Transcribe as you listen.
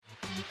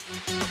Hi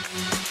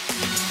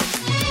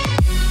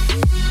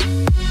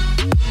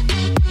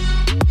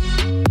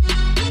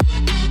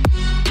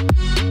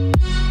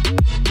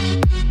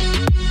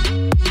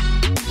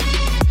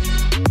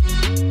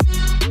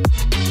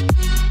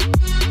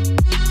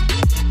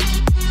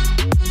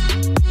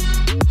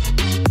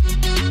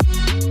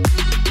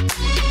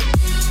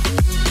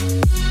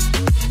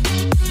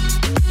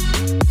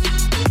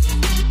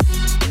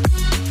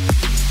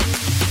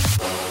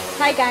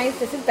guys,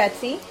 this is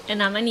Betsy.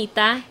 And I'm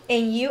Anita.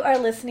 And you are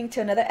listening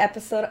to another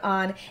episode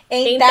on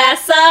Ain't That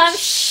Some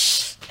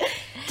Shh?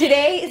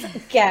 Today's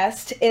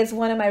guest is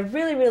one of my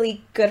really,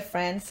 really good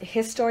friends.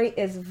 His story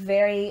is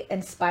very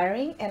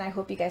inspiring and I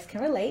hope you guys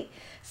can relate.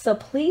 So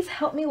please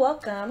help me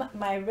welcome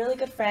my really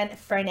good friend,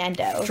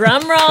 Fernando.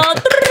 Drum roll.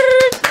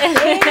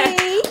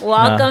 Hey.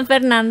 Welcome,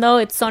 Fernando.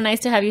 It's so nice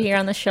to have you here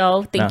on the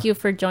show. Thank you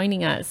for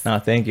joining us. No,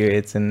 thank you.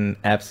 It's an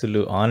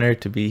absolute honor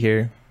to be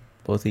here.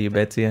 Both of you,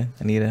 Betsy,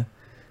 Anita.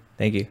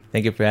 Thank you.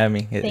 Thank you for having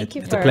me.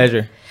 It's a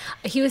pleasure.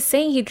 He was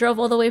saying he drove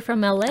all the way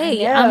from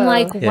LA. I'm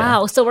like,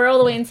 wow. So we're all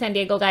the way in San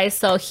Diego, guys.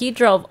 So he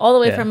drove all the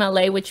way from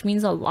LA, which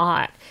means a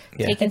lot.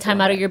 Taking time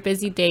out of your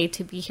busy day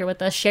to be here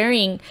with us,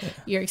 sharing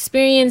your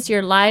experience,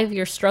 your life,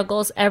 your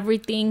struggles,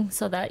 everything,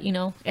 so that, you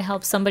know, it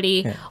helps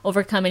somebody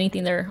overcome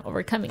anything they're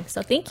overcoming.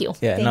 So thank you.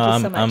 Thank you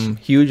so much. I'm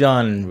huge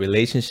on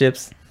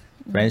relationships,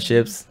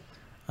 friendships.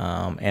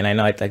 And I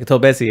know, like I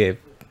told Betsy,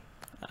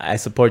 I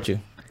support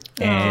you.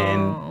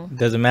 And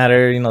doesn't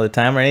matter, you know, the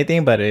time or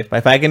anything, but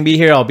if I can be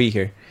here, I'll be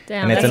here.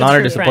 Damn, and it's an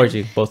honor to support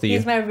you, both of you.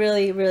 He's my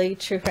really, really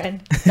true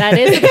friend. That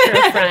is a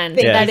true friend.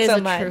 That is so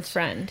a much. true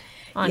friend,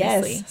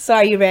 honestly. Yes. So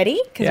are you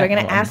ready? Because we're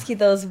going to ask you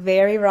those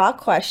very raw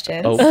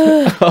questions. He's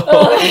like,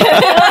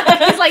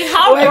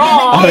 how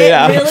raw? Oh,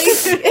 yeah. Really?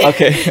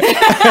 Okay.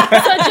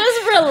 So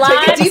just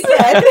relax. Take a deep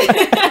breath.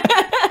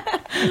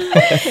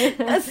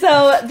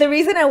 So the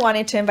reason I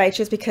wanted to invite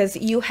you is because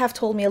you have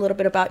told me a little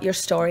bit about your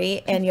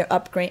story and your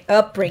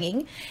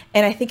upbringing,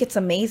 and I think it's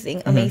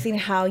amazing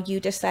how you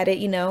decided,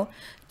 you know,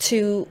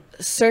 to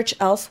search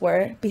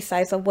elsewhere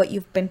besides of what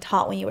you've been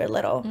taught when you were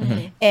little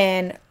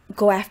and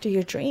go after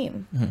your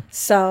dream.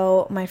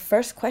 So my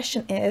first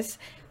question is,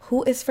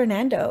 who is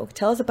Fernando?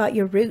 Tell us about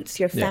your roots,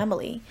 your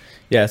family.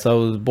 Yeah, so I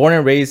was born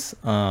and raised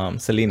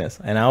Salinas,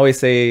 and I always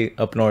say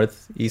up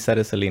north, east side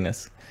of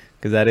Salinas,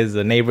 because that is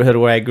the neighborhood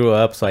where I grew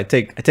up. So I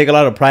take a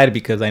lot of pride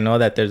because I know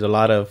that there's a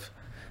lot of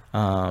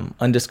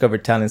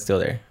undiscovered talent still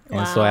there.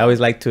 And so I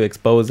always like to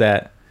expose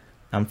that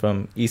I'm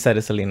from east side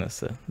of Salinas.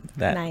 So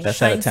that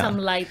side of town. Some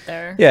light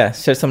there. Yeah,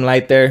 shed some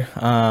light there.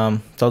 So I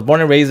was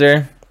born and raised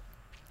there.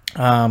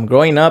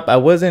 Growing up, I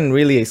wasn't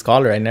really a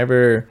scholar. And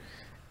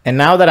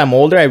now that I'm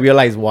older, I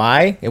realize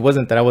why. It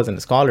wasn't that I wasn't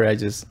a scholar. I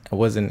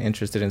wasn't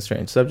interested in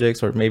certain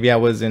subjects, or maybe I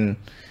wasn't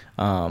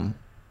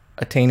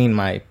attaining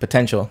my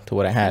potential to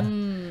what I had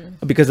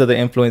because of the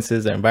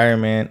influences, the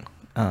environment.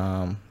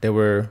 There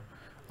were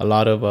a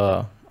lot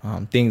of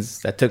things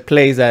that took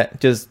place that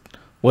just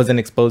wasn't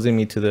exposing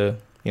me to the,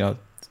 you know,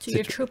 to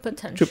your true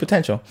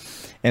potential.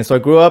 And so I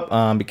grew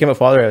up, became a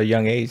father at a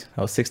young age.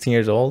 I was 16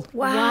 years old.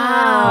 Wow.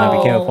 And I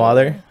became a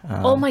father.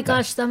 Oh my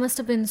gosh, that must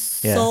have been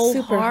so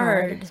super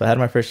hard. So I had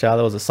my first child.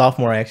 I was a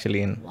sophomore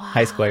actually in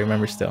high school. I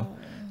remember still.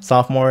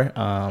 Sophomore.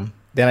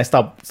 Then I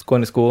stopped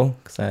going to school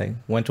because I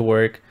went to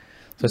work.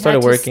 So I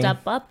started working.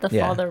 Step up the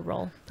father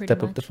role.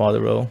 Up the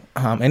father role.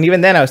 And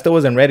even then I still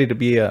wasn't ready to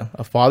be a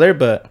father,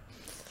 but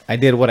I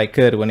did what I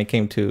could when it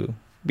came to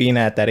being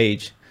at that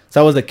age. So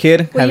I was a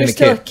kid having a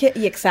kid.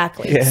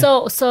 Exactly. Yeah.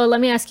 So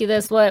let me ask you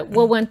this: what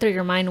went through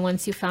your mind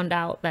once you found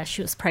out that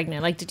she was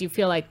pregnant? Like, did you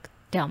feel like,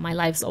 damn, my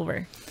life's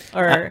over,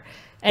 or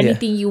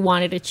anything you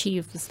wanted to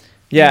achieve?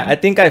 Yeah, I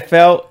think I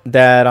felt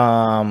that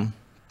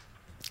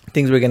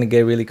things were gonna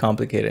get really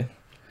complicated,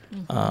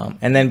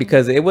 and then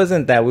because it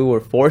wasn't that we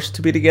were forced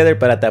to be together,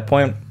 but at that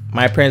point,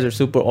 my parents are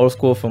super old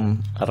school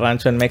from a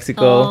rancho in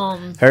Mexico.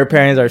 Her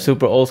parents are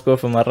super old school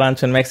from a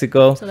rancho in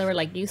Mexico. So they were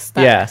like, you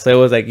stuck. Yeah, so it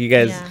was like, you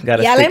guys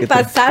gotta stick it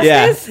through.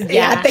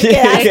 Yeah, te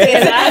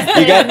quedaste.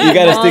 You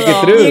gotta stick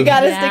it through. You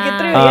gotta stick it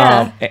through,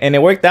 And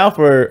it worked out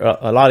for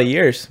a lot of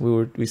years.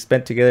 We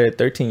spent together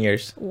 13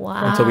 years.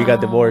 Wow. Until we got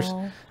divorced.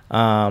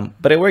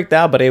 But it worked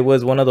out, but it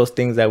was one of those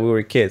things that we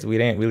were kids. We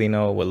didn't really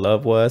know what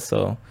love was.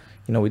 So,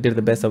 you know, we did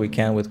the best that we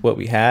can with what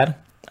we had.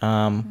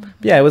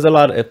 Yeah, it was a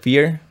lot of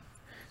fear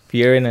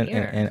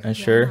and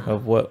unsure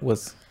of what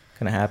was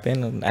gonna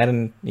happen. And I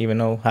didn't even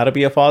know how to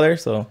be a father,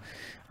 so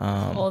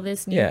all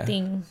this new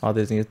things,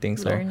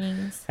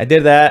 learnings. So I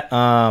did that.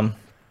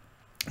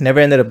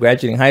 Never ended up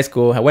graduating high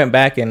school. I went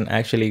back and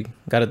actually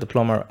got a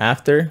diploma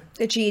after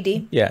the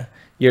GED. Yeah,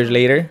 years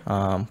later.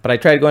 But I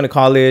tried going to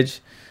college,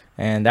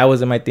 and that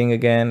wasn't my thing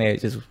again.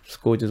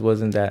 School just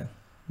wasn't that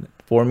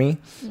for me.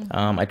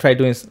 I tried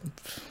doing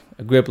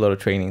a grip load of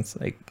trainings,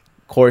 like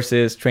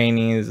courses,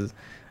 trainings.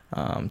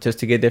 Just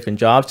to get different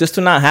jobs, just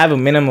to not have a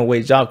minimum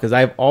wage job. Because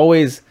I've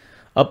always,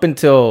 up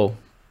until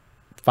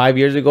 5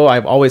 years ago,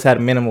 I've always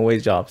had minimum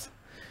wage jobs.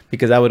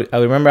 Because I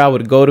remember I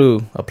would go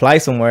to apply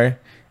somewhere,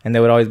 and they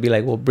would always be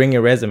like, well, bring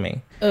your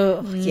resume.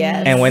 Oh,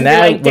 yes. And when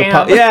that would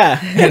yeah.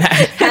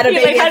 Had a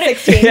baby at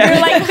 16. You're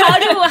like,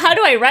 how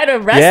do I write a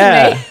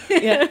resume?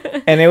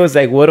 Yeah. And it was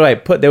like, what do I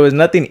put? There was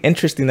nothing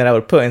interesting that I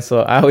would put. And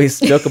so I always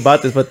joke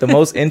about this, but the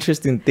most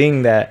interesting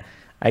thing that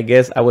I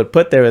guess I would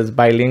put there was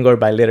bilingual or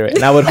biliterate.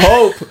 And I would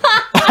hope,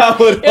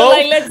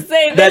 like, let's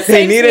say that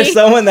they needed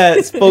someone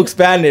that spoke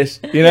Spanish.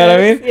 You know what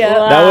I mean? Yeah.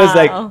 Wow. That was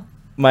like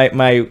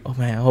my oh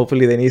man,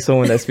 hopefully they need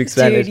someone that speaks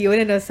Spanish. Dude, you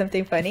want to know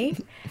something funny?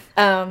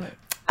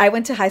 I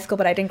went to high school,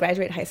 but I didn't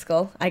graduate high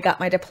school. I got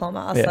my diploma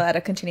also at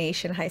a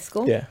continuation high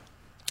school. Yeah.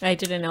 I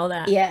didn't know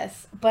that.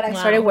 Yes, but I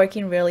started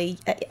working really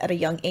at a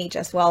young age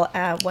as well.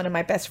 One of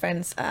my best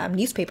friends'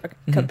 newspaper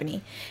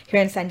company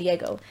here in San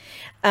Diego.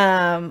 So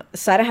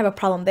I don't have a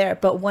problem there.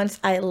 But once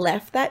I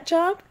left that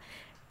job,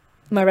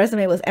 my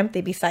resume was empty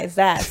besides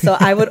that. So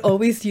I would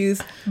always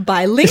use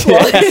bilingual.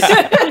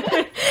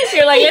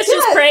 You're like, let's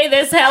just pray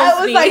this helps I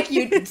was me.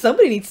 like,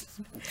 somebody to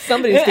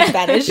speak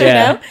Spanish, you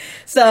know?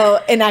 So,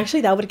 and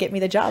actually that would get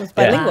me the jobs,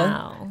 bilingual.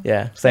 Wow.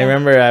 Yeah. So I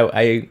remember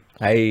I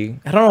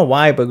don't know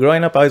why, but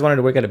growing up, I always wanted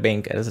to work at a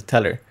bank as a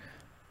teller.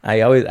 I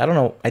don't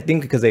know. I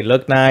think because they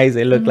look nice.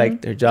 They look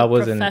like their job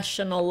wasn't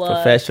professional.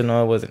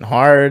 It wasn't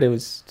hard. It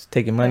was just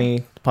taking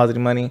money,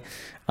 depositing money.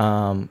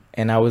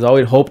 And I was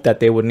always hoped that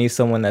they would need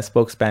someone that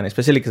spoke Spanish,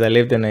 especially because I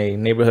lived in a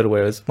neighborhood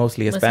where it was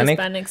mostly Hispanic.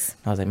 Hispanics.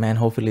 I was like, man,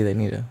 hopefully they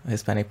need a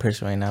Hispanic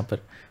person right now,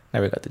 but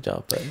never got the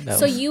job. But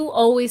so you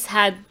always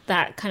had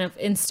that kind of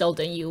instilled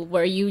in you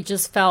where you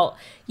just felt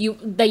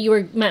that you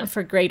were meant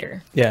for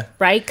greater. Yeah.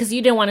 Right? Because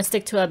you didn't want to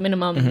stick to a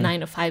minimum 9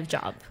 to 5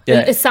 job.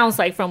 Yeah. It sounds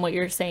like from what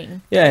you're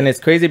saying. Yeah, and it's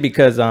crazy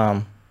because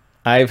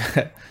I've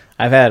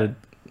had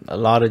a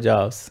lot of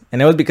jobs,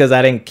 and it was because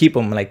I didn't keep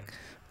them. Like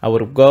I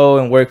would go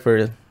and work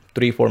for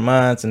 3-4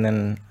 months, and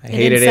then I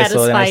hated it,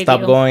 so then I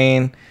stopped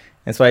going,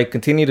 and so I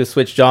continued to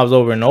switch jobs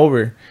over and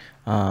over.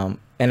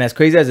 And as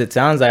crazy as it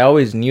sounds, I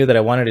always knew that I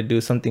wanted to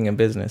do something in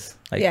business,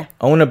 like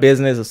own a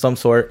business of some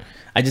sort.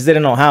 I just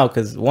didn't know how,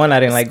 because one, I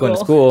didn't like going to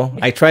school.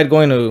 I tried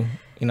going to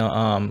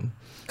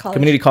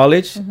community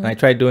college, and I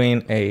tried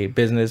doing a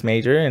business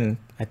major, and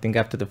I think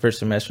after the first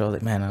semester I was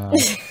like, man, I don't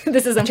know.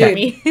 This isn't for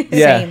me.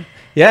 Same.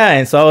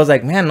 And so I was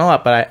like, man,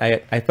 no, but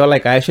I felt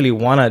like I actually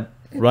want to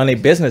run a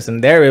business,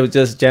 and there it was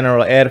just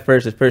general ed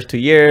the first 2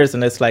 years,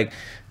 and it's like,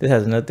 this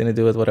has nothing to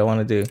do with what I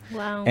want to do.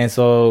 Wow. And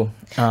so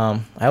I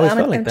always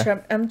felt like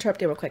that. I'm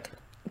interrupting real quick.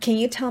 Can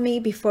you tell me,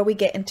 before we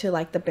get into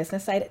like the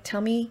business side,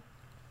 tell me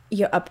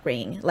your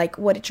upbringing? Like,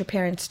 what did your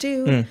parents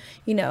do?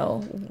 You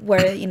know,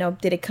 where,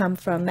 did it come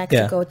from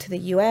Mexico to the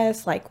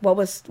US? Like,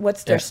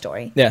 what's their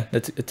story? Yeah,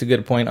 it's a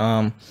good point.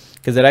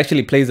 Because it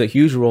actually plays a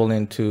huge role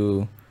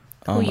into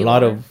a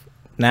lot of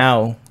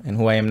now and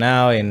who I am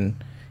now, and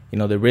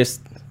the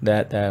risk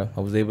that I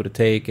was able to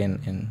take,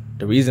 and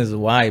the reasons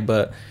why.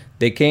 But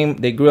they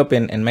grew up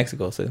in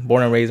Mexico, so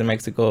born and raised in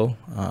Mexico.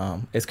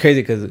 It's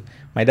crazy because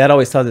my dad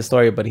always tells the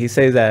story, but he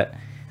says that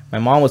my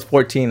mom was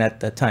 14 at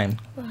that time,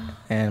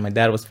 and my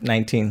dad was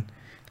 19,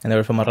 and they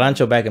were from a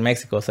rancho back in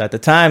Mexico. So at the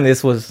time,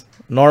 this was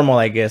normal,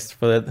 I guess,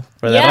 for the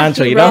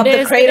rancho,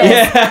 The cradle.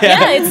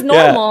 Yeah, it's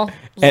normal.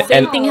 And,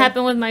 Same thing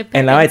happened with my parents.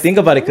 And now I think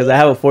about it, because I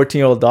have a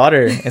 14-year-old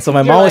daughter, and so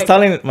my mom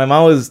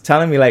was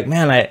telling me, like,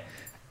 man, at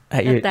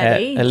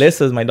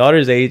Alyssa's, my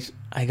daughter's age,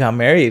 I got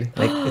married.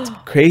 Like, it's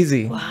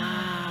crazy. Wow.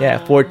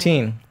 Yeah,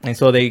 14. And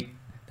so they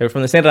were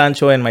from the same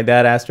rancho, and my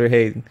dad asked her,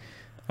 hey,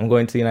 I'm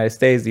going to the United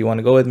States. Do you want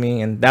to go with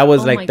me? And that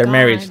was like their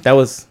marriage. That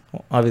was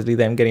obviously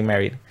them getting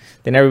married.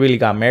 They never really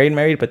got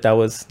married, but that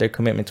was their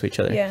commitment to each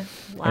other. Yeah.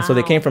 Wow. And so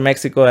they came from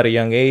Mexico at a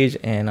young age,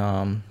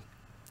 and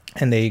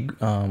they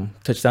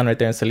touched down right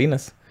there in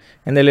Salinas.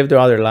 And they lived there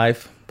all their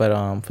life. But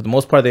for the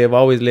most part, they have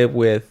always lived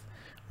with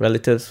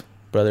relatives,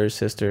 brothers,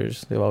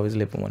 sisters. They've always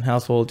lived in one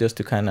household, just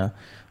to kind of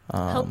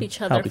help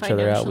each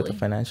other out with the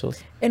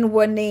financials. And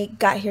when they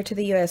got here to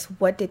the U.S.,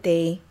 what did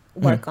they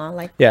work on?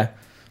 Like,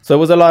 so it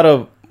was a lot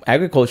of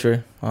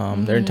agriculture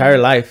their entire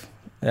life.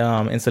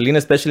 In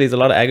Salinas especially, it's a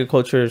lot of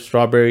agriculture: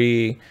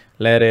 strawberry,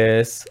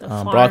 lettuce,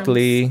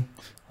 broccoli,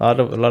 a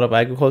lot of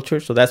agriculture.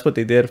 So that's what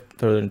they did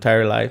for their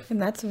entire life.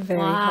 And that's very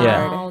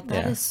hard.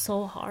 That is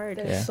so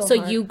hard. So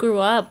you grew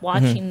up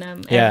watching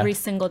them every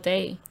single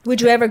day.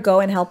 Would you ever go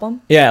and help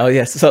them? Yeah. Oh,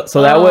 yes.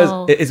 So that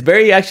was, it's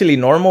very actually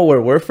normal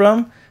where we're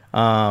from,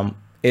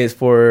 is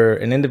for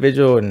an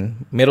individual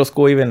in middle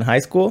school, even high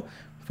school,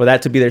 for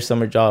that to be their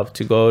summer job,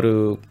 to go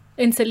to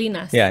in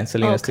Salinas. Yeah, in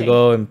Salinas, to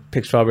go and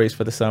pick strawberries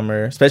for the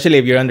summer. Especially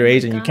if you're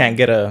underage and you can't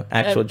get an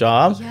actual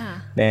job,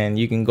 then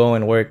you can go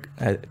and work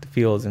at the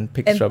fields and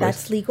pick strawberries.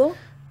 And that's legal?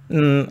 I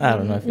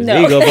don't know if it's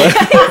legal, but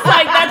it's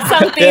like that's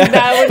something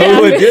that would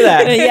happen. We would do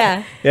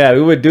that. Yeah,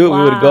 we would do it.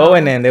 We would go,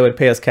 and then they would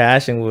pay us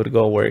cash, and we would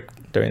go work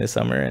during the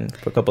summer and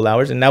for a couple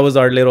hours, and that was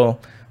our little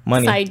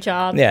money side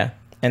job. Yeah,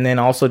 and then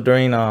also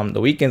during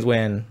the weekends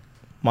when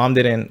mom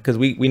didn't, because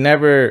we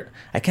never,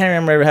 I can't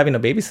remember ever having a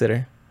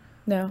babysitter.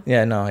 No.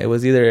 Yeah, no. It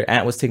was either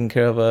aunt was taking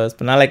care of us,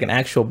 but not like an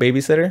actual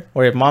babysitter.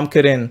 Or if mom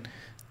couldn't,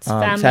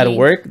 had to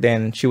work,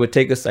 then she would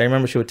take us. I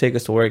remember she would take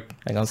us to work.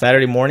 Like on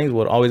Saturday mornings, we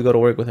would always go to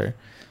work with her.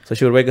 So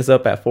she would wake us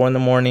up at 4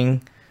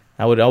 a.m.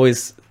 I would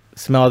always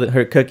smell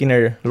her cooking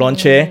her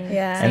lonche,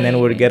 and then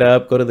we'd get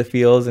up, go to the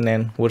fields, and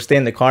then we'd stay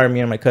in the car, me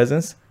and my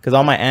cousins, because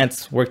all my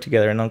aunts worked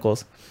together and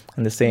uncles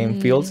in the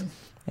same fields.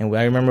 And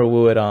I remember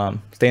we would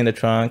stay in the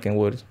trunk and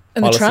would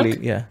fall asleep.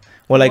 Yeah.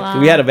 Well,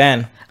 like we had a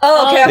van.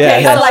 Oh, okay,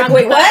 okay. Yeah, I was like,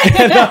 wait, what?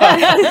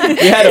 No,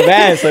 we had a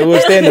van, so we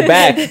would stay in the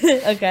back.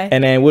 Okay.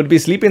 And then we'd be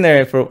sleeping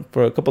there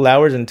for a couple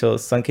hours until the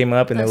sun came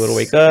up, and then we'd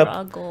wake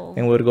up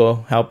and we'd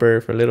go help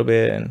her for a little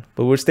bit,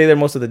 but we'd stay there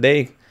most of the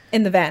day.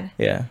 In the van.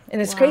 Yeah.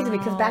 And it's crazy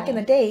because back in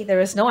the day, there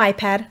was no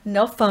iPad,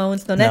 no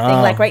phones, no nothing.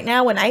 Like right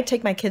now, when I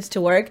take my kids to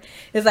work,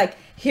 it's like,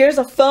 here's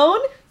a phone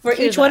for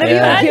each one of you,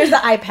 and here's the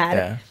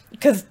iPad.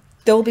 Because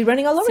they'll be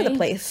running all over the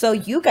place. So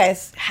you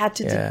guys had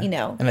to do, you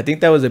know. And I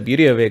think that was the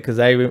beauty of it, because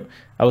I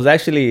was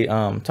actually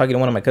talking to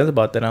one of my cousins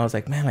about that, and I was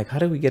like, man, like, how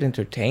do we get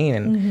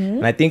entertained?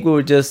 And I think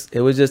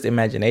it was just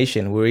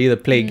imagination. We would either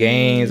play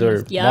games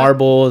or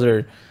marbles,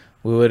 or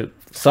we would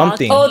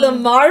something. Oh, the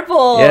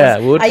marbles. Yeah,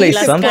 we would play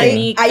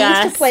something.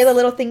 I used to play the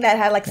little thing that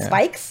had like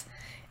spikes,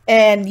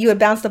 and you would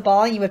bounce the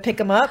ball and you would pick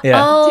them up.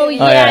 Yeah. Oh,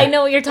 yeah, I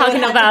know what you're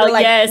talking about.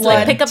 Like, yes,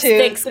 like pick up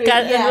sticks, wasn't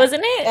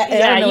it?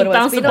 Yeah, you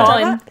bounce the ball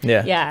and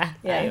yeah,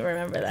 I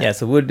remember that. Yeah,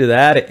 so we'd do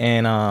that,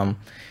 and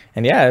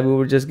yeah, we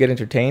would just get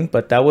entertained.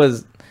 But that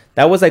was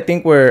I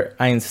think where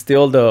I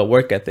instilled the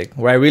work ethic,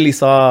 where I really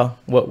saw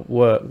what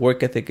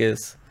work ethic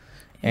is.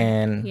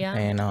 And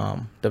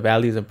the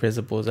values and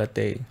principles that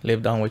they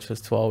lived on, which was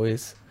to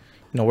always,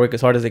 you know, work as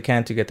hard as they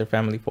can to get their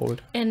family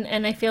forward.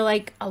 And I feel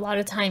like a lot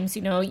of times,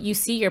 you know, you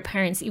see your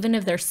parents, even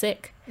if they're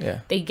sick,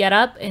 they get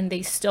up and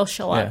they still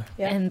show up.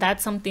 And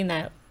that's something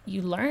that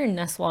you learn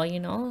as well, you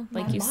know,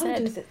 like you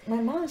said. My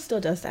mom still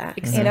does that,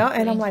 you know,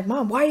 and I'm like,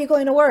 Mom, why are you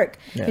going to work?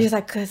 And she's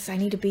like, because I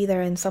need to be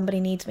there and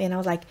somebody needs me. And I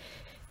was like,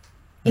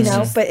 you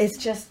know, but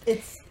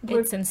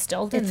it's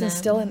instilled in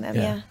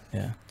them.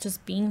 Yeah.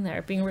 Just being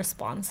there, being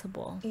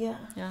responsible. Yeah.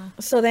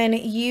 So then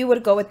you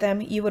would go with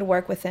them, you would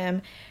work with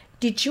them.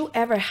 Did you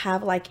ever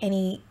have like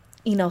any,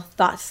 you know,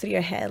 thoughts through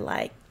your head,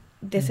 like,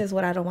 this is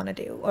what I don't want to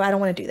do, or I don't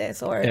want to do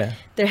this, or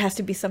there has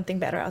to be something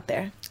better out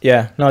there?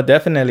 Yeah, no,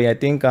 definitely. I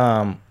think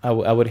I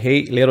would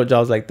hate little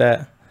jobs like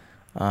that,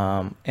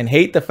 and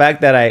hate the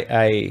fact that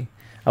I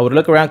would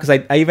look around, because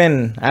I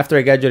even after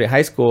I graduated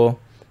high school,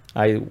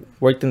 I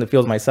worked in the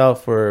fields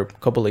myself for a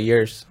couple of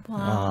years,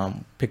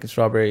 picking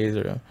strawberries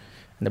or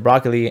the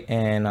broccoli.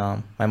 And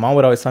my mom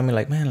would always tell me,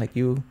 like, man, like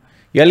you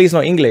at least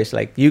know English.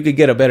 Like, you could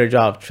get a better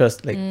job.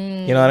 Trust, like,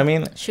 you know what I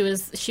mean?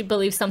 She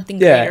believed something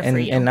greater for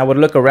you. And I would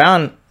look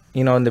around,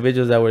 you know,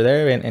 individuals that were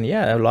there. And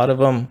yeah, a lot of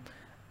them,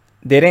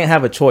 they didn't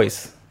have a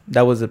choice.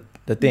 That was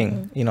the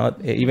thing. You know,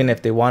 even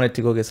if they wanted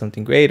to go get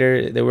something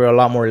greater, they were a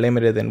lot more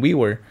limited than we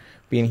were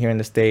being here in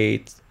the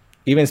States.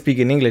 Even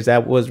speaking English,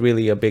 that was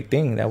really a big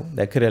thing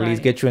that could at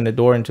least get you in the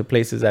door into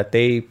places that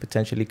they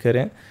potentially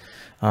couldn't.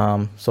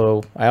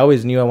 So I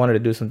always knew I wanted to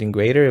do something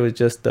greater. It was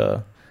just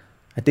I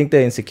think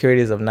the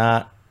insecurities of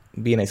not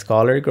being a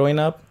scholar growing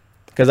up,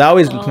 because I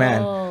always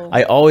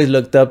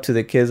looked up to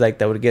the kids like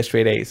that would get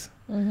straight A's.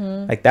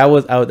 Like that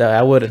was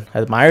I would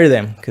admire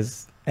them,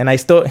 and I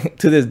still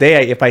to this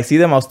day, if I see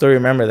them, I'll still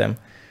remember them.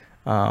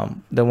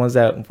 The ones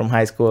that from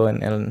high school and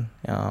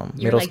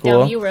middle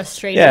school. You were a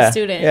straight A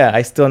student. Yeah,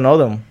 I still know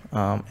them,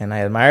 and I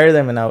admire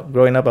them. And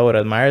growing up, I would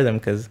admire them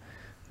because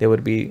they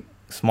would be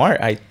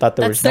smart. I thought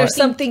they were smart. There's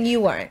something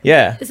you weren't.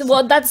 Yeah.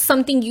 Well, that's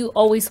something you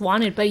always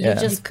wanted, but you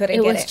just couldn't.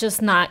 It was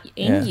just not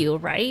in you,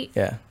 right?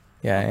 Yeah,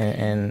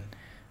 and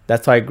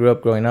that's how I grew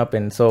up growing up.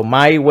 And so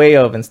my way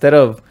of, instead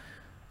of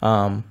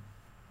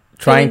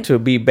trying to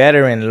be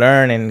better and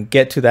learn and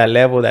get to that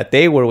level that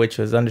they were, which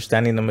was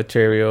understanding the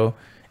material,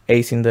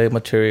 acing the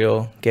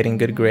material, getting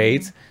good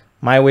grades,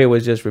 my way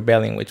was just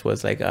rebelling, which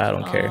was like, I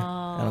don't care.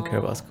 I don't care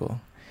about school.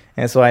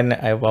 And so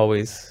I've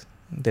always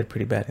did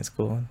pretty bad in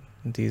school,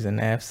 D's and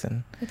F's.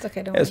 And it's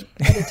okay, don't worry.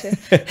 I did too.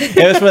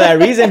 It was for that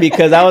reason,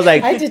 because I was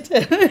like, I did too.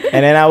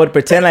 And then I would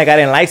pretend like I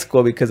didn't like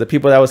school, because the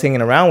people that I was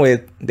hanging around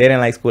with, they didn't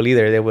like school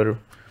either. They would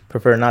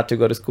prefer not to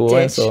go to school.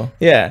 And so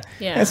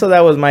and so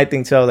that was my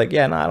thing too. I was like,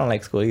 I don't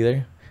like school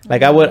either.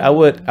 Like I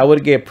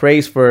would get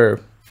praised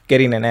for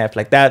getting an F.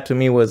 Like that to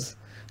me was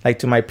like,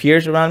 to my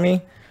peers around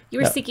me, you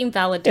were seeking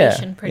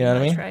validation pretty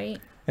much, right?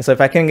 And so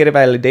if I couldn't get a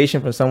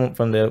validation from someone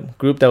from the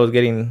group that was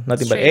getting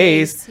nothing but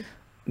A's,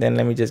 then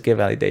let me just get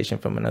validation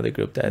from another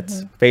group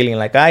that's failing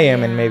like I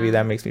am, and maybe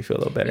that makes me feel a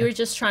little better. You were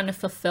just trying to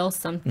fulfill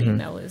something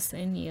that was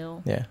in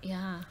you.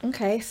 Yeah.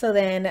 Okay, so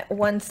then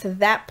once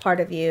that part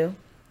of you,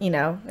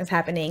 is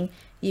happening,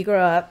 you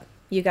grow up,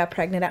 you got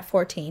pregnant at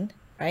 14,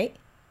 right?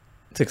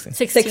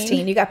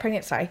 16. You got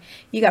pregnant. Sorry.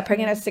 You got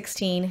pregnant at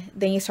 16.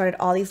 Then you started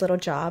all these little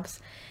jobs.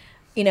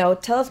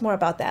 Tell us more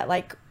about that.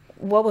 Like,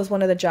 what was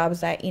one of the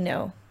jobs that,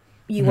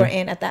 you were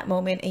in at that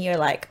moment and you're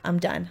like, I'm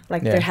done.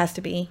 Like, there has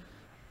to be.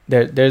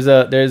 There's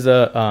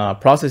a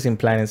processing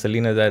plant in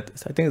Salinas that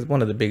I think is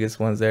one of the biggest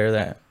ones there,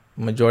 that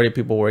majority of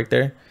people work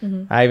there.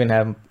 I even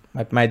have,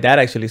 my dad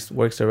actually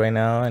works there right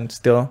now, and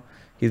still,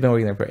 he's been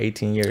working there for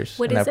 18 years.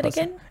 What is it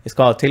again? It's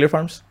called Taylor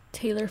Farms.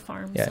 Taylor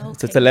Farms. Yeah,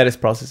 so it's a lettuce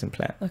processing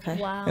plant. Okay.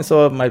 Wow. And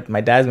so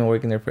my dad's been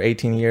working there for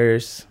 18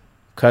 years.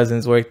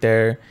 cousins work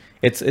there.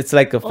 It's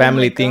like a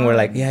family thing where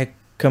like, yeah,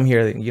 come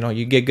here. You know,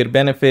 you get good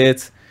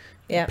benefits.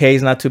 Yeah.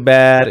 Pay's not too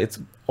bad. It's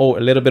a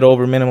little bit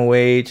over minimum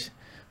wage.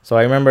 So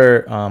I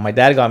remember my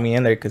dad got me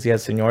in there because he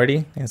has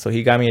seniority, and so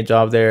he got me a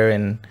job there,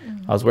 and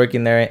I was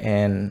working there,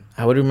 and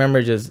I would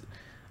remember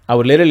I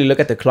would literally look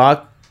at the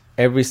clock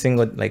every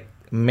single like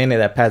minute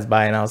that passed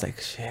by, and I was like,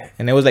 shit.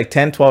 And it was like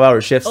 10,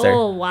 12-hour shifts there.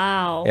 Oh,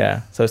 wow.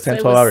 Yeah, so it's 10,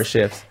 12-hour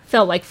shifts.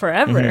 Felt like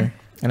forever.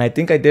 Mm-hmm. And I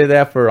think I did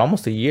that for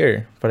almost a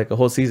year, for like a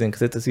whole season,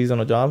 because it's a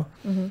seasonal job.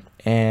 Mm-hmm.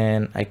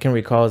 And I can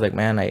recall, I was like,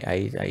 man,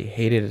 I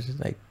hated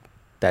like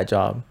that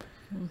job.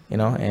 You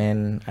know,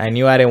 and I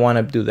knew I didn't want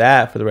to do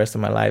that for the rest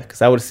of my life,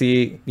 because I would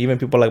see even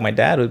people like my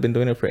dad who'd been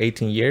doing it for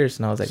 18 years,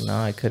 and I was like, no,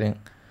 I couldn't.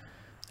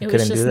 It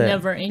was just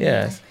never in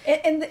you.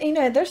 And you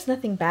know, there's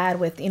nothing bad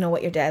with, you know,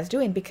 what your dad's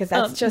doing, because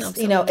that's just,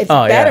 you know, it's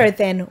better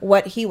than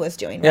what he was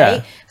doing,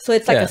 right? So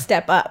it's like a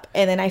step up.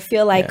 And then I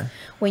feel like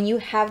when you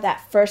have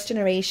that first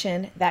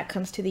generation that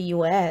comes to the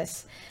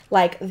U.S.,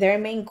 like their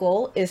main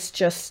goal is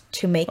just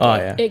to make it.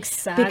 Yeah.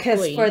 Exactly.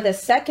 Because for the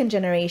second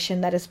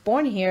generation that is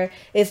born here,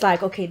 it's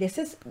like, okay,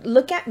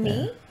 look at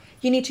me. Yeah.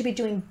 You need to be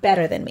doing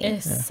better than me.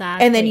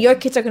 Exactly. And then your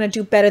kids are going to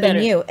do better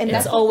than you. And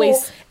that's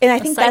always and I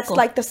think that's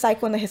like the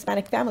cycle in the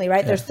Hispanic family,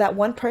 right? Yeah. There's that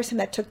one person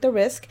that took the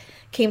risk,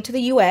 came to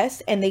the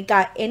U.S., and they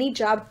got any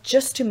job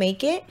just to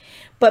make it.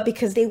 But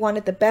because they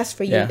wanted the best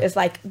for you, is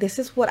like, this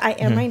is what I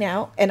am right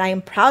now, and I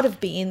am proud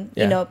of being,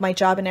 you know, my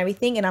job and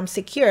everything, and I'm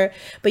secure,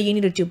 but you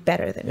need to do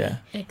better than me.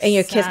 Exactly. And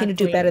your kids need to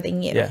do better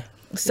than you. Yeah.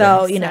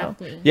 So, you know.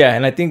 Yeah,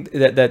 and I think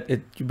that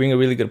you bring a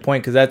really good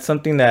point, because that's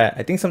something that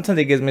I think sometimes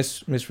it gets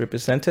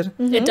misrepresented.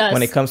 Mm-hmm. It does.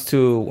 When it comes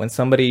to when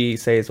somebody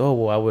says, oh,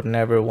 well, I would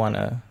never want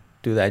to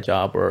do that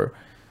job, or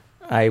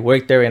I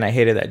worked there and I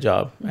hated that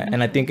job. Mm-hmm.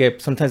 And I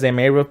think sometimes they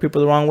may rub people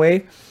the wrong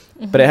way.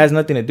 But it has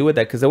nothing to do with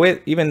that, because the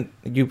way, even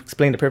you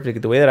explained it perfectly,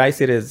 the way that I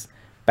see it is,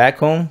 back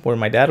home where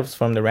my dad was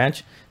from, the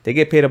ranch, they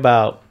get paid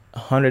about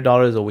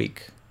 $100 a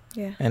week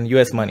in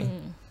U.S. money.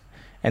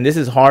 And this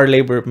is hard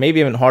labor, maybe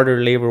even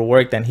harder labor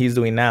work than he's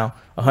doing now,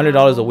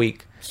 $100 a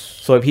week.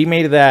 So if he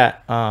made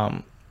that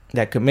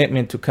that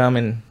commitment to come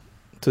in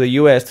to the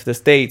U.S., to the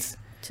States,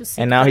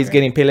 and now he's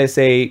getting paid, let's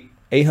say,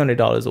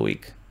 $800 a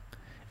week,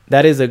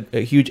 that is a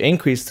huge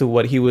increase to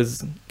what he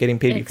was getting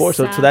paid before.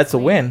 So that's a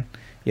win.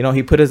 You know,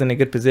 he put us in a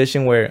good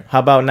position where, how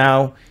about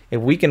now,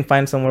 if we can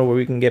find somewhere where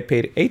we can get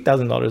paid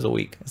 $8,000 a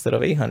week instead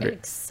of $800.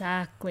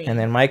 Exactly. And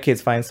then my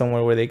kids find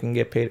somewhere where they can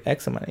get paid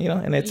X amount, you know,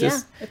 and it's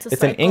just,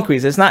 it's an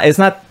increase. It's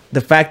not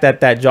the fact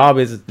that job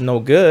is no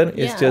good.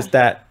 It's just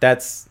that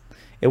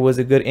it was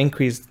a good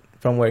increase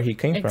from where he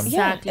came from.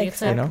 Exactly.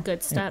 It's a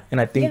good step. And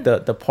I think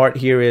the part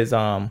here is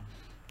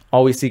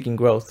always seeking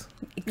growth.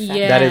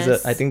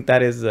 Yes. I think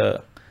that is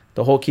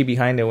the whole key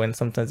behind it, when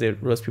sometimes it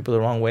rubs people the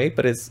wrong way,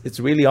 but it's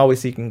really always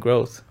seeking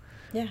growth.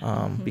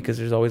 Because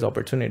there's always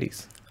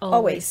opportunities.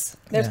 Always.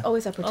 There's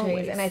always opportunities.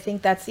 Always. And I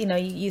think that's, you know,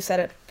 you said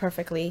it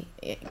perfectly,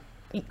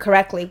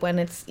 correctly, when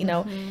it's, you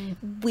know,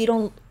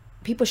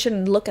 people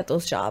shouldn't look at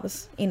those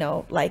jobs, you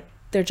know, like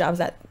they're jobs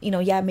that, you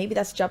know, maybe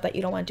that's a job that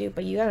you don't want to do,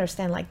 but you gotta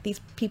understand, like, these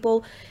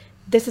people,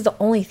 this is the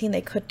only thing they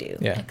could do.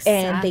 Yeah. Exactly.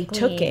 And they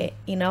took it,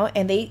 you know,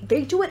 and they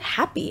do it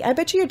happy. I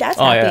bet you your dad's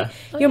happy.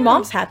 Your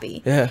mom's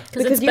happy. Yeah.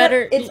 Because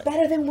it's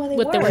better than what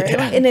they were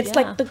doing. And it's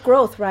like the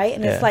growth, right?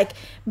 And it's like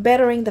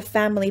bettering the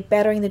family,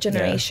 bettering the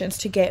generations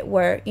to get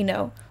where, you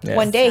know,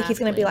 one day he's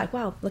going to be like,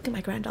 wow, look at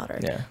my granddaughter.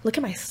 Look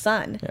at my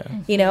son,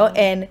 you know,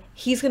 and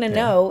he's going to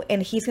know,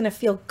 and he's going to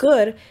feel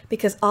good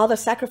because all the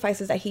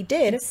sacrifices that he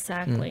did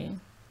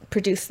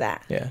produced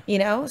that, you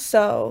know?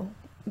 So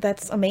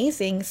that's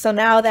amazing. So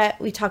now that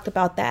we talked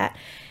about that,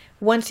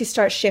 once you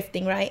start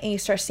shifting, right, and you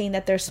start seeing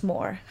that there's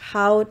more,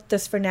 how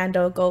does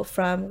Fernando go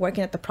from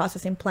working at the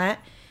processing plant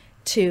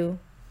to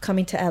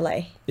coming to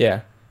LA?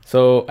 Yeah.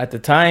 So at the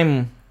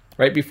time,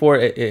 right before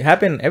it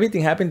happened,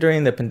 everything happened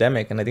during the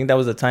pandemic. And I think that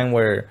was a time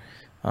where,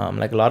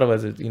 like a lot of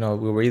us, you know,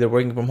 we were either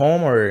working from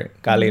home or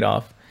got laid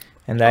off.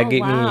 And that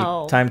gave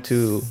me time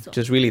to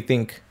just really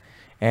think.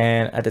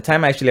 And at the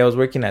time, actually, I was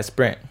working at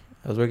Sprint.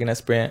 I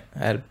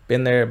had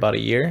been there about a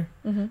year.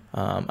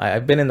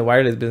 I've been in the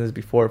wireless business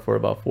before for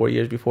about 4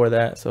 years before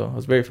that, so I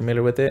was very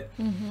familiar with it.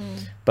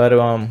 But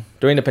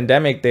during the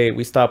pandemic,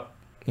 we stopped,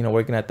 you know,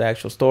 working at the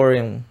actual store,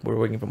 and we're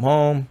working from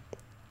home.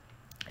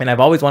 And I've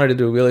always wanted to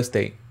do real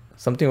estate,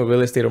 something with real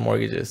estate or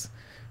mortgages,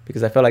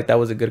 because I felt like that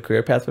was a good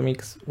career path for me.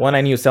 Because one,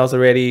 I knew sales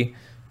already.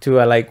 Two,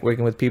 I like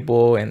working with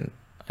people, and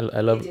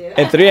I love.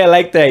 And three, I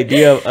like the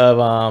idea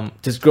of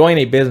just growing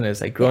a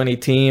business, like growing a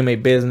team, a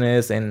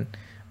business, and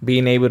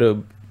being able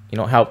to, you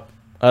know, help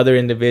other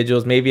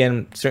individuals, maybe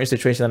in certain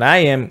situations that I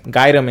am,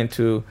 guide them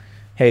into,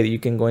 hey, you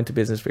can go into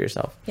business for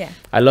yourself.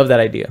 I love that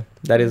idea.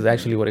 That is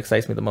actually what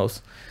excites me the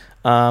most.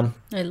 I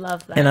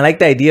love that. And I like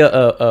the idea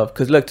of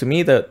because look, to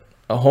me,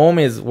 a home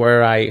is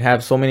where I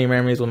have so many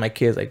memories with my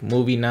kids, like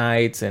movie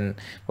nights and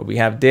where we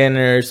have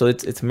dinner. So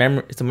it's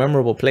a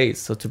memorable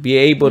place. So to be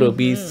able to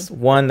be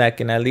one that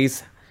can at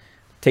least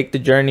take the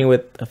journey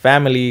with a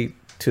family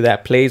to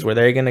that place where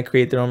they're going to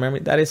create their own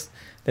memory,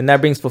 then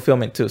that brings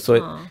fulfillment too. So the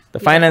beautiful.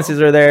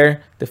 finances are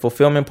there, the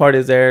fulfillment part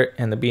is there,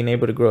 and the being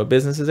able to grow a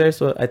business is there.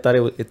 So I thought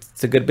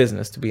it's a good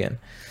business to be in.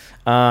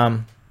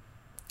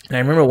 And I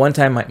remember one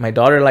time my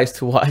daughter likes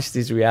to watch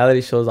these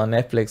reality shows on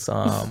Netflix.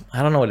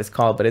 I don't know what it's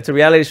called, but it's a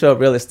reality show of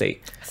real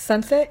estate.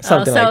 Sunset?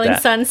 Something like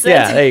that. Sunset.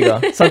 Yeah, there you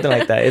go. Something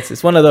like that.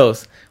 It's one of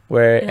those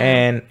where,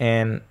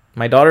 and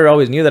my daughter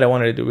always knew that I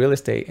wanted to do real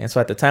estate. And so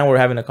at the time we were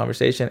having a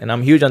conversation, and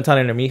I'm huge on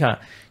telling her, Mija,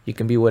 you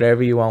can be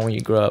whatever you want when you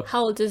grow up.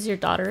 How old is your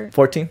daughter?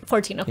 14.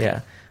 14, okay.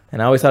 Yeah.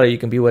 And I always thought that you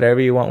can be whatever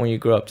you want when you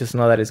grow up. Just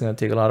know that it's going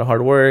to take a lot of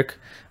hard work.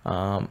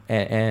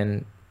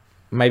 And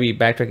might be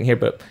backtracking here,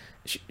 but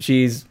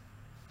she's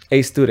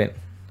a student.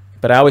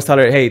 But I always tell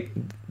her, hey,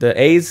 the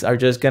A's are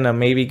just going to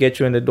maybe get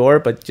you in the door,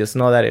 but just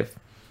know that if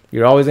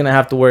you're always going to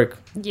have to work,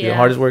 the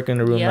hardest work in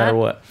the room, no matter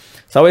what.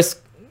 So I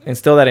always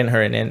instill that in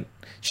her. And then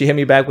she hit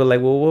me back with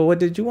like, well, what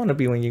did you want to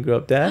be when you grew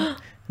up, Dad?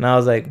 And I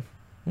was like,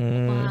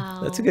 wow,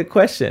 that's a good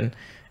question.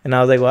 And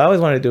I was like, well, I always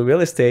wanted to do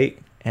real estate.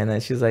 And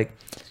then she's like,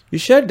 you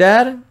should,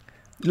 Dad.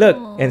 Look.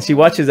 Aww. And she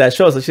watches that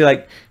show. So she's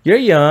like, you're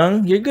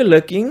young, you're good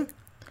looking.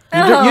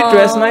 You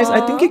dress nice.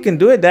 I think you can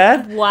do it,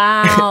 Dad.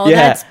 Wow,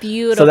 that's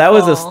beautiful. So that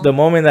was the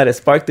moment that it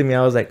sparked in me.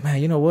 I was like,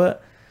 man, you know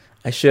what?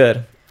 I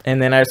should.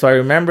 And then I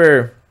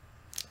remember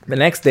the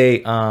next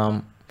day,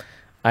 I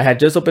had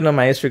just opened up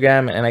my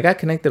Instagram and I got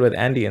connected with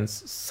Andy in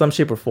some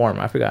shape or form.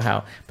 I forgot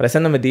how. But I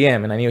sent him a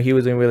DM and I knew he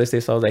was doing real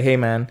estate. So I was like, hey,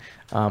 man.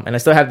 And I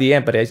still have the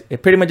DM, but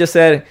it pretty much just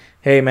said,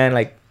 hey, man,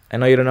 like, I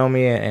know you don't know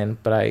me,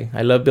 but I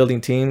love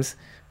building teams.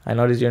 I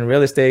noticed you're in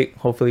real estate.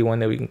 Hopefully one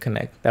day we can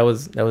connect. That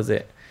was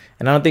it.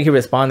 And I don't think he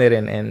responded,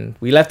 and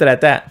we left it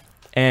at that.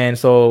 And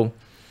so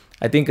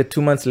I think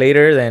 2 months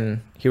later,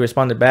 then he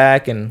responded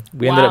back, and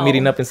we ended up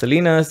meeting up in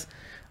Salinas.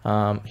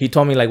 He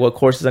told me like what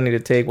courses I need to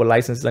take, what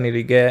licenses I need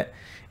to get,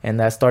 and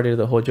that started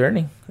the whole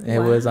journey. It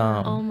was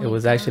it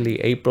was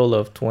actually April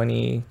of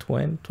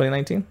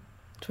 2019.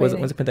 Was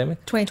it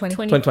pandemic?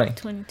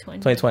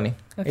 2020.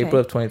 Okay.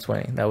 April of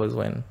 2020. That was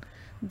when.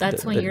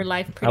 That's when your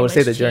life pretty much I would say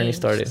the changed. journey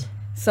started.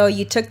 So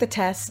you took the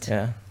test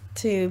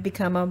to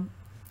become a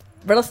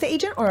real estate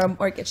agent or a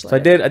mortgage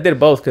lender? So I did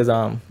both because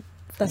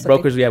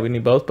brokers, we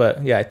need both.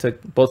 But yeah, I took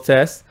both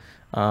tests,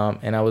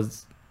 and I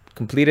was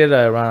completed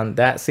around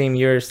that same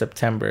year,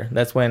 September.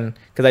 That's when,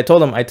 because I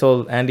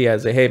told Andy, I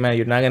was like, hey man,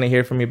 you're not gonna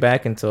hear from me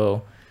back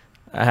until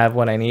I have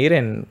what I need,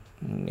 and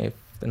if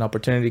an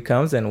opportunity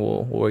comes, then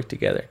we'll work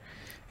together.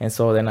 And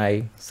so then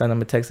I sent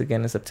him a text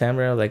again in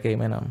September. I was like, hey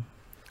man, I'm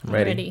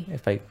ready.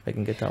 If I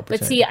can get the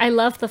opportunity. But see, I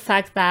love the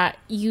fact that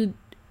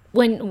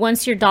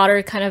once your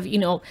daughter kind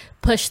of,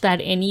 pushed that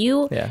in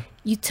you,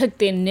 you took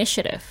the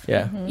initiative.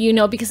 Yeah.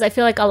 Mm-hmm. Because I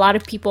feel like a lot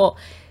of people,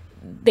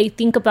 they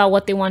think about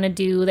what they want to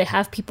do. They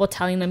have people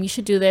telling them you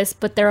should do this,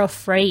 but they're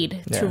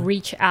afraid to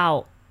reach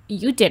out.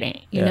 You didn't,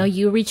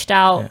 you reached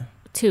out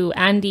to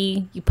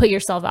Andy, you put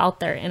yourself out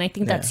there. And I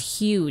think that's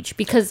huge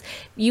because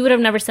you would have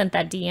never sent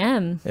that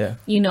DM.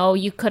 Yeah.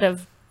 You could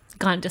have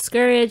gotten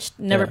discouraged,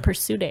 never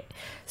pursued it.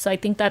 So I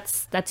think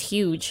that's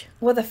huge.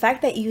 Well, the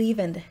fact that you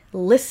even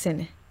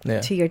listen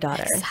to your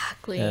daughter.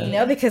 Exactly.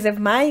 Because if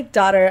my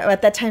daughter,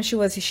 at that time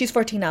she's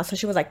 14 now, so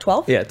she was like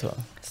 12. Yeah, 12.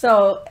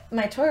 So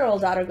my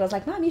 12-year-old daughter goes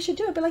like, Mom, you should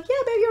do it. But like, yeah,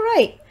 babe, you're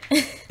right.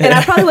 And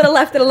I probably would have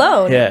left it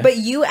alone. Yeah. But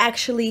you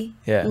actually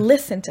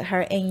listened to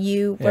her and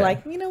you were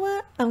like, you know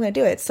what? I'm going to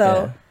do it.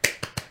 So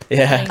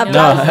I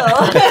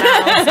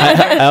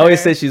always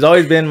say she's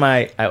always been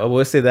I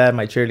always say that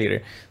my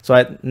cheerleader. So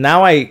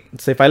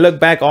if I look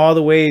back all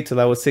the way till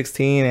I was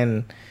 16,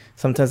 and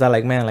sometimes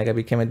I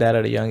became a dad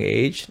at a young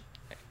age.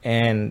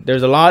 And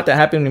there's a lot that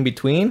happened in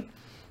between,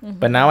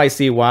 but now I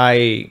see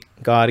why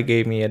God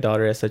gave me a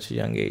daughter at such a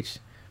young age,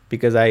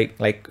 because I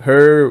like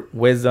her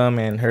wisdom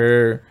and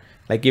her,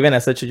 like, even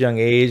at such a young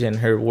age, and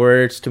her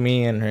words to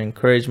me and her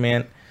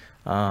encouragement,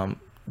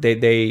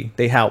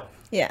 they help.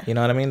 Yeah. You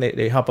know what I mean?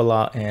 They help a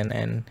lot,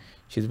 and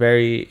she's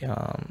very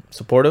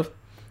supportive,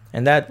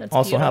 and that's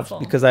also beautiful.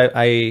 Helps because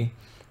I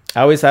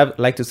always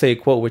like to say a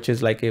quote, which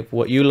is like, if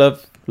what you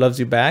love loves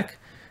you back,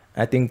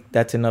 I think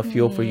that's enough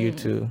fuel for you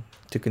to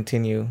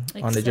continue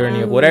on the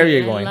journey of whatever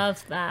you're going. I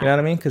love that. You know what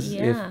I mean? Because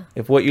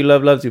if what you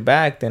love loves you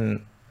back,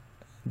 then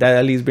that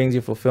at least brings you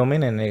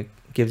fulfillment, and it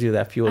gives you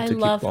that fuel to keep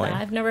going. I love that.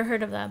 I've never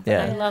heard of that, but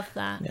I love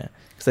that. Yeah.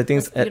 Because I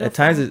think at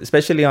times,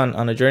 especially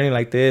on a journey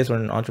like this or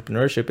in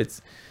entrepreneurship, it's,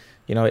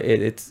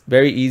 it's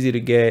very easy to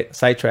get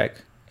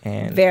sidetracked.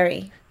 And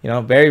very,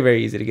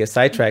 very easy to get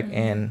sidetracked.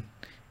 And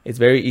it's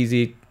very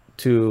easy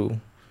to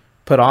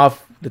put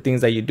off the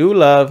things that you do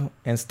love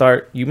and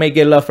you may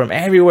get love from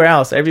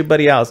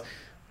everybody else.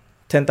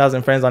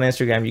 10,000 friends on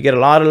Instagram, you get a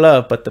lot of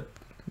love, but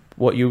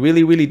what you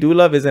really, really do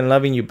love isn't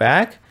loving you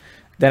back.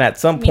 Then at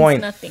some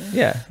point, nothing.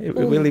 It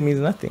really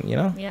means nothing,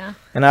 Yeah.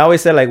 And I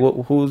always say, like,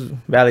 whose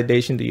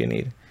validation do you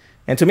need?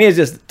 And to me,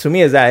 is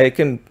that it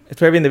can,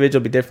 for every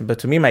individual, be different. But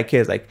to me, my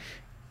kids, like,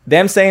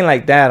 them saying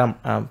like that,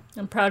 I'm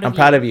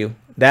proud of you.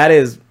 That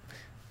is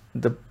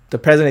the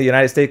president of the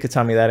United States could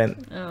tell me that,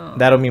 and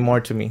that'll mean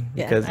more to me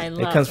because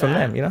it comes from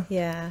them,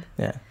 Yeah.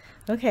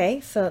 Okay,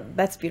 so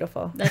that's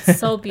beautiful. That's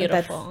so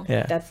beautiful.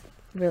 That's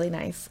really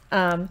nice.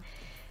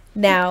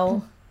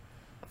 Now,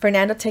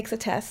 Fernando takes a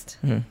test.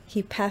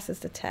 He passes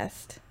the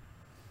test.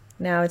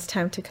 Now it's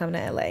time to come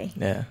to LA.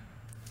 Yeah.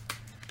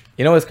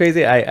 You know what's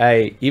crazy?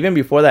 I even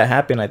before that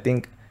happened, I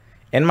think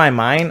in my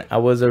mind, I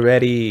was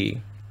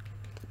already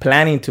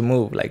planning to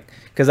move. Like,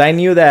 because I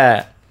knew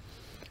that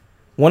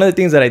one of the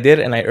things that I did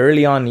and I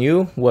early on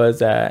knew was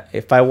that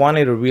if I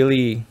wanted to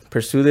really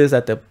pursue this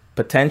at the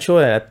potential,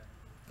 at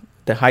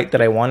the height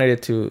that I wanted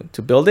it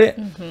to build it,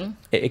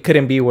 it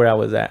couldn't be where I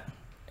was at.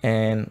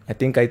 And I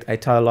think I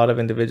tell a lot of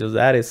individuals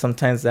that is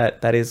sometimes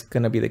that is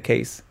going to be the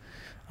case.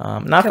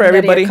 Not for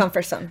everybody.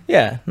 Comfort zone.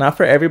 Yeah, not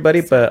for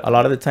everybody, but a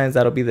lot of the times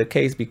that'll be the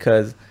case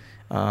because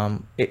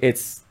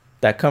it's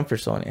that comfort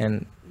zone,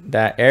 and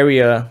that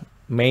area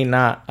may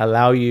not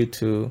allow you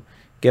to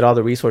get all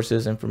the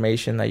resources,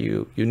 information that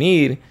you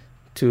need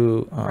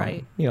to,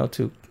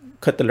 to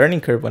cut the learning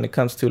curve when it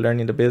comes to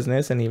learning the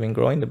business and even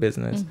growing the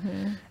business.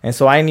 And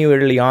so I knew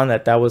early on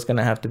that was going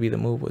to have to be the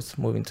move, was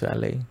moving to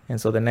LA. And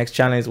so the next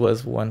challenge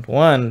was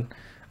one,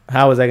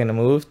 how was I going to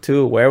move?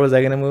 2, where was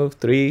I going to move?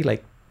 3,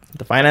 like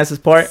the finances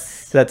part.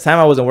 So at the time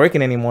I wasn't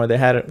working anymore.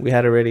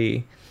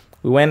 We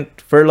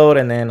went furloughed,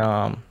 and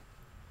then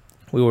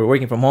we were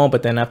working from home,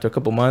 but then after a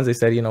couple months they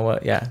said, you know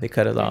what, they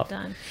cut us off.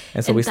 Done.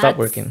 And so we stopped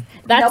working.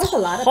 That was a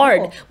lot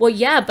hard. Of well,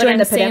 yeah, but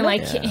I'm saying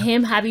like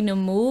him having to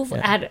move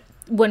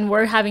when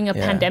we're having a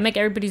pandemic,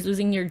 everybody's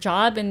losing your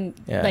job, and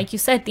like you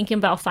said, thinking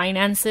about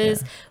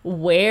finances,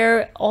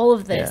 where all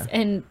of this,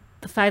 and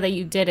the fact that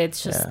you did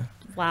it's just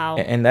wow.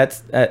 And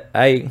that's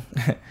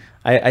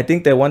I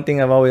think that one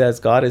thing I've always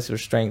asked God is for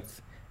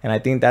strength, and I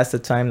think that's the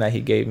time that He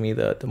gave me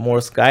the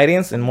most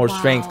guidance and more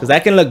strength, because I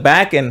can look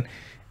back and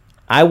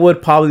I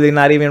would probably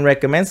not even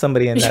recommend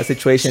somebody in that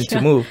situation to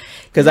move,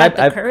 because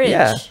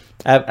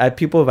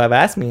people have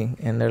asked me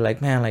and they're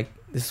like, man, like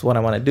this is what I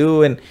want to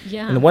do, and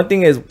the one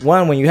thing is,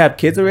 when you have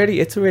kids already,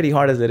 it's already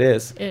hard as it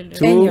is. And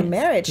your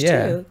marriage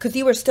too, because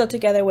you were still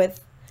together with.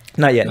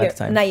 Not yet. Next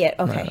time. Not yet.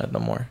 Okay. No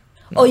more.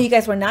 No. Oh, you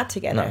guys were not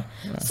together.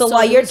 No. So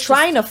while you're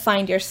trying to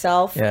find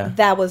yourself,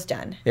 that was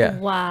done. Yeah.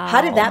 Wow.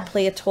 How did that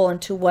play a toll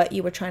into what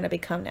you were trying to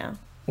become now?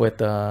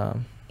 With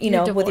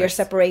with your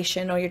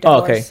separation or your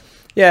divorce. Oh, okay.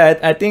 Yeah,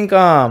 I think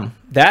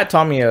that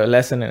taught me a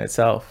lesson in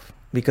itself,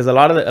 because a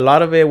lot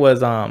of it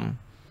was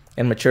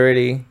in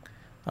maturity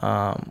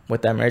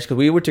with that marriage, because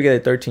we were together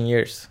 13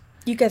 years.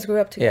 You guys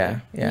grew up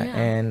together. Yeah.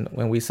 And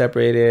when we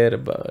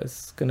separated,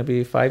 it's gonna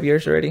be 5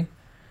 years already,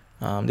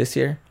 this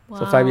year. Wow.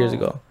 So 5 years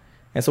ago.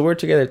 And so we're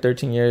together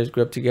 13 years,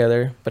 grew up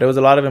together, but it was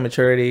a lot of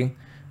immaturity,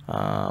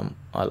 a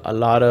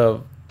lot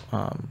of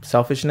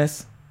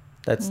selfishness.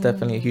 That's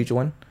definitely a huge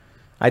one.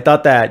 I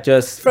thought that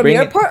just from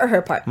your part or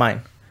her part?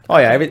 Mine. Oh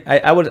yeah,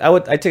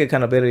 I take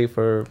accountability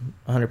for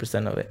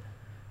 100% of it.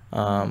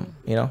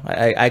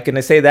 I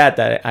can say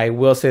that I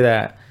will say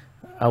that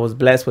I was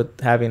blessed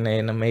with having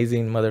an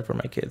amazing mother for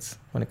my kids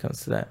when it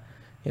comes to that.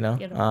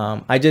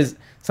 I just,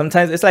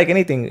 sometimes it's like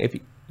anything, if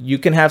you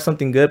can have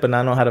something good but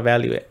not know how to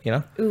value it,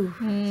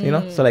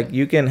 so like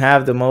you can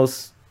have the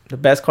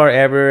best car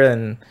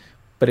ever,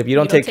 but if you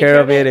don't take care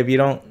of it, if you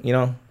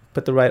don't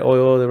put the right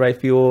oil, the right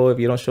fuel, if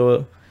you don't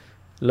show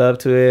love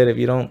to it, if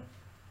you don't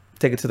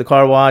take it to the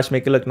car wash,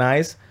 make it look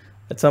nice,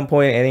 at some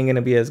point it ain't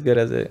gonna be as good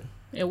as it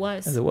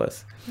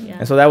was. Yeah.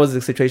 And so that was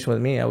the situation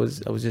with me. I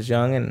was just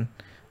young, and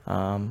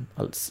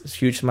a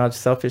huge amount of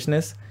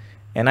selfishness,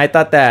 and I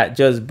thought that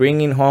just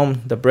bringing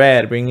home the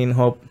bread, bringing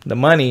home the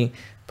money,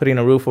 putting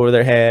a roof over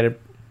their head,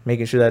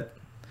 making sure that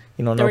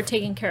they were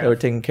taken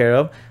care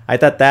of. I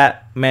thought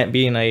that meant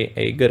being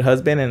a good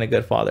husband and a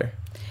good father.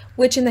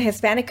 Which in the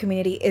Hispanic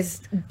community is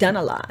done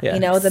a lot. Yeah.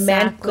 The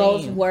man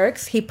goes,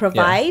 works, he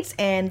provides,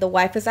 and the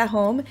wife is at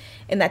home,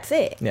 and that's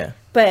it. Yeah.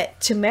 But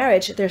to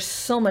marriage, there's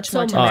so much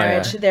more to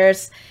marriage. Yeah.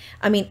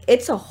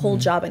 It's a whole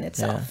job in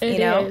itself,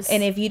 It is.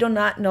 And if you do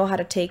not know how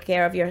to take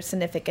care of your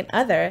significant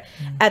other,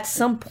 at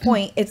some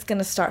point, it's going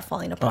to start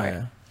falling apart.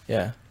 Oh,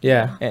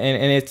 yeah.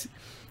 And it's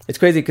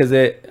crazy, because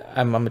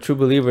I'm a true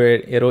believer.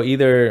 It'll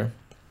either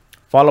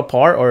fall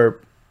apart or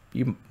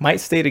you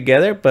might stay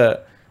together,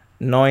 but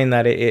knowing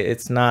that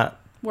it's not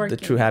the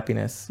true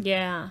happiness.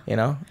 Yeah.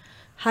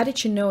 How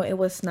did you know it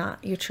was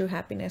not your true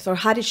happiness? Or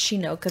how did she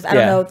know? Because I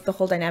don't know the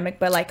whole dynamic,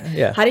 but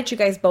how did you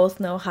guys both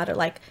know how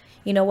to,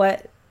 you know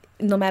what,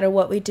 no matter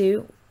what we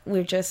do,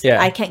 we're just,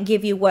 I can't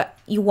give you what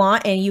you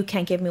want and you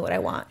can't give me what I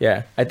want.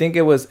 Yeah. I think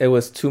it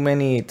was too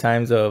many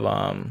times of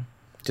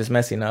just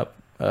messing up,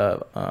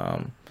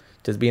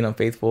 just being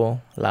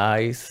unfaithful,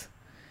 lies.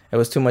 It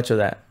was too much of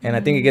that. And I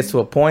think it gets to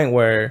a point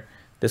where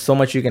there's so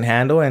much you can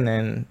handle, and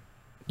then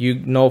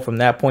from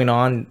that point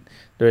on,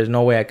 there is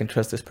no way I can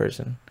trust this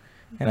person.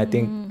 And I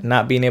think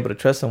not being able to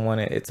trust someone,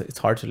 it's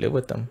hard to live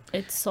with them.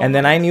 It's so and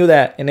then hard. I knew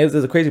that, and it was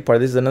the crazy part.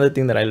 This is another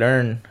thing that I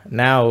learned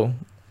now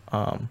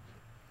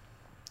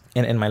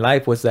in my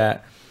life, was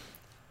that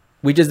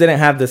we just didn't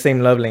have the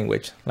same love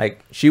language.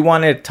 Like, she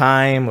wanted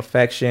time,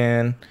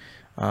 affection.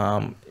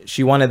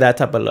 She wanted that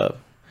type of love.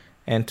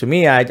 And to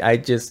me, I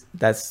just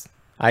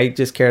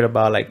cared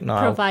about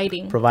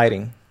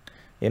providing,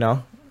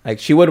 like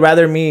she would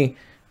rather me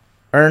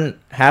earn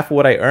half of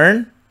what I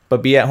earn,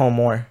 but be at home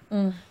more.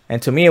 And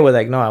And to me, it was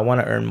like, no, I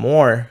want to earn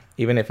more,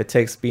 even if it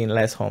takes being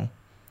less home.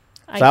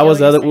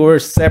 So we were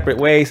separate,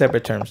 way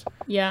separate terms.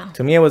 Yeah.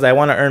 To me, it was, I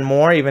want to earn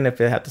more, even if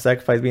it had to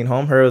sacrifice being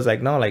home. Her, it was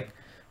like, no, like,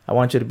 I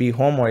want you to be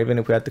home more, even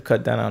if we have to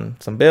cut down on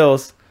some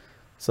bills,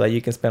 so that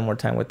you can spend more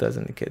time with us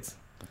and the kids.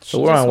 So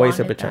we're on way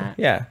separate terms.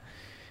 Yeah.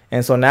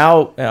 And so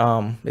now,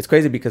 it's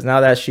crazy because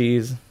now that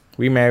she's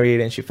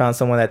remarried and she found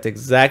someone that's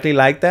exactly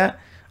like that,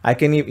 I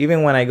can,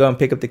 even when I go and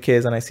pick up the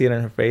kids and I see it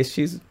in her face,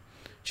 she's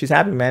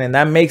happy, man. And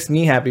that makes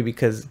me happy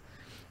because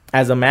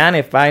as a man,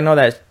 if I know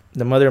that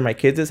the mother of my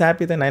kids is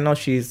happy, then I know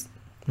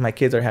my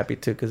kids are happy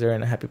too, because they're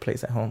in a happy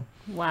place at home.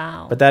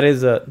 Wow. But that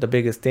is the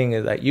biggest thing,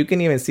 is that you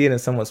can even see it in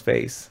someone's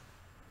face.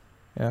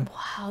 Yeah.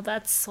 Wow,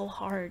 that's so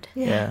hard.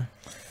 Yeah.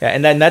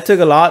 And then that took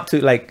a lot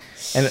to, like,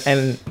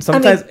 and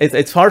sometimes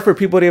it's hard for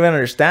people to even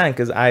understand,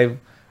 because I've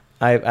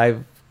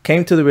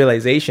came to the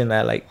realization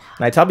that, like,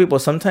 and I tell people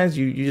sometimes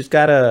you just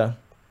gotta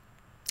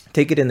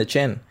take it in the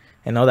chin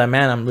and know that,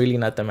 man, I'm really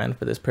not the man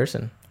for this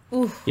person.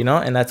 Oof. You know,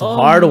 and that's a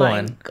hard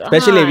one,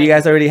 especially if you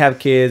guys already have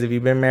kids, if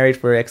you've been married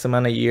for X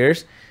amount of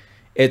years.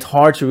 It's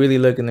hard to really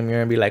look in the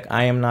mirror and be like,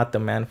 I am not the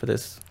man for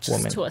this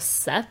woman. Just to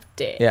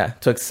accept it. Yeah,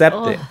 to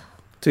accept it.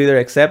 To either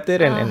accept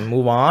it and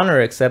move on,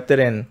 or accept it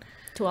and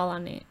dwell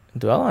on it.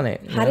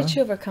 How did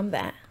you overcome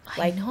that?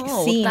 Like,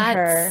 seeing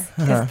her.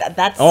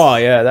 That's oh,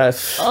 yeah.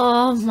 That's.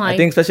 Oh, my. I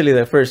think especially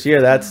the first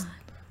year, that's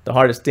the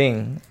hardest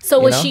thing. So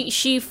was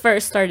she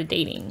first started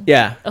dating?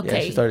 Yeah. Okay.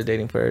 Yeah, she started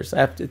dating first.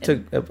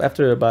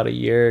 After about a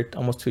year,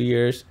 almost 2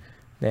 years,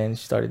 then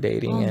she started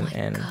dating.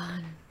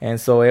 And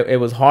so it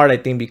was hard, I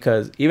think,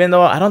 because even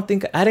though I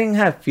didn't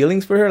have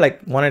feelings for her, like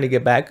wanting to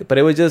get back, but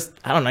it was just,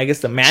 I don't know, I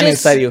guess the man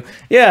inside you.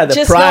 Yeah, the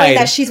just pride. Knowing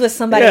that she's with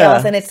somebody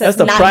else, and that's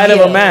the not pride you.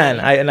 of a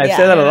man. I've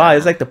said that a lot.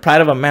 It's like the pride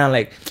of a man,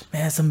 like,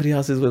 man, somebody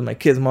else is with my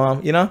kid's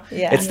mom, you know?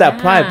 Yeah. It's that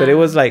pride, but it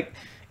was like,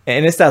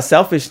 and it's that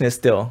selfishness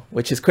still,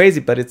 which is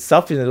crazy, but it's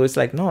selfishness. It's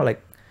like, no,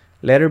 like,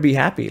 let her be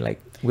happy. Like,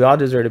 we all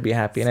deserve to be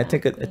happy. And I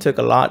think it took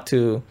a lot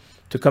to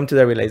come to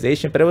that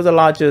realization, but it was a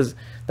lot just,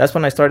 that's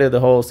when I started the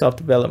whole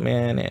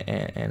self-development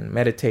and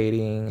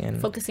meditating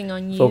and focusing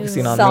on me,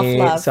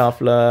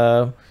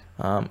 self-love.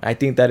 I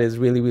think that is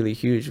really, really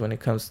huge when it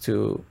comes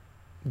to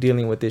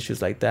dealing with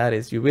issues like that,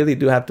 is you really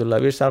do have to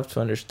love yourself to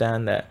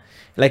understand that,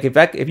 like,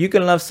 if you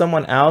can love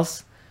someone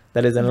else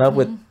that is in love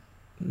with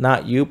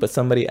not you, but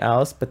somebody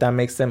else, but that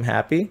makes them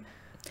happy.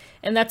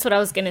 And that's what I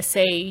was going to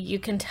say. You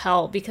can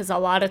tell, because a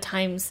lot of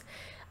times,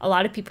 a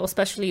lot of people,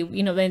 especially,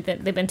 you know, they've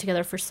been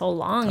together for so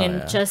long,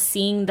 and just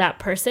seeing that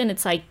person,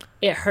 it's like,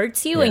 it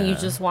hurts you, and you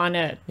just want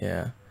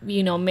to,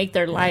 you know, make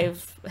their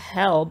life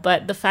hell.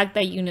 But the fact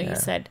that, you know, you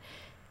said,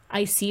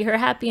 I see her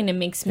happy and it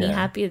makes me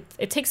happy,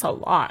 it takes a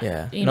lot,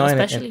 you know,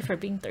 especially for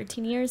being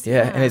 13 years.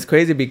 And it's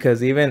crazy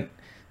because even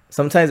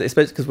sometimes,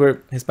 especially because we're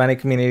Hispanic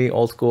community,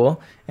 old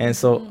school, and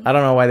so I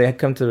don't know why they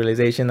come to the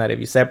realization that if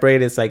you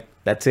separate, it's like,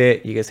 that's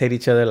it, you guys hate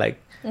each other, like,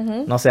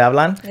 no se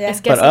hablan.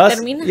 But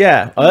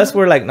us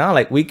we're like, no,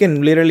 like, we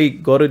can literally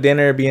go to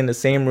dinner, be in the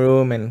same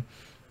room, and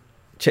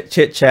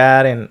chit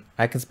chat, and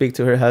I can speak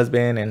to her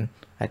husband and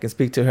I can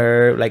speak to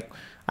her. Like,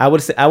 I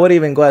would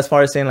even go as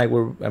far as saying, like,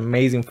 we're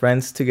amazing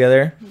friends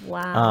together.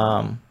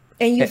 Wow.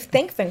 And you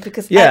thank them,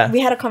 because we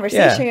had a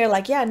conversation. You're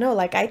like,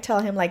 like, I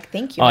tell him, like,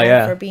 thank you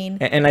for being.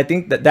 And I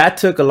think that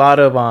took a lot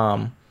of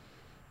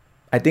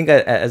I think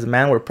as a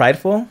man, we're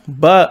prideful,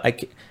 but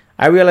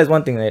I realized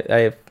one thing,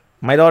 that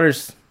my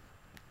daughter's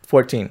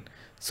 14,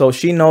 so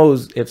she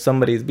knows if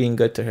somebody's being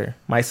good to her.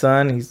 My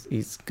son,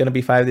 he's gonna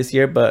be 5 this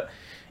year, but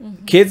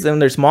kids, when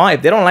they're small,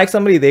 if they don't like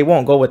somebody, they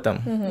won't go with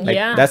them. Like,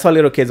 that's how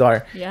little kids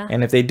are.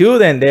 And if they do,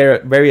 then they're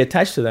very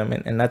attached to them,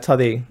 and that's how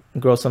they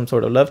grow some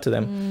sort of love to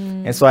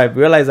them. And so I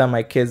realized that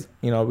my kids,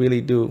 you know,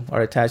 really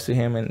are attached to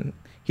him, and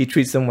he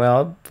treats them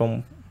well,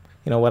 from,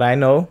 you know, what I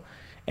know.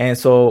 And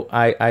so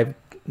I've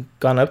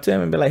gone up to him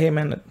and be like, hey,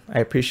 man, I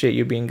appreciate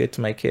you being good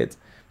to my kids,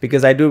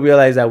 because I do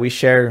realize that we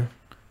share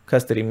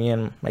custody, me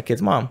and my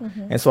kid's mom.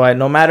 And so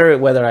no matter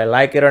whether I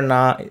like it or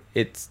not,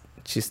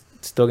 she's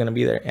still gonna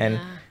be there. And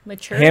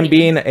him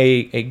being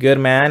a good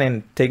man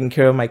and taking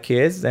care of my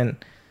kids, and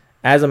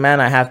as a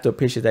man, I have to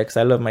appreciate that, because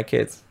I love my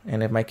kids.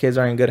 And if my kids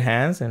are in good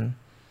hands, and,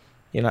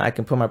 you know, I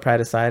can put my pride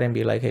aside and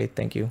be like, hey,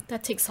 thank you.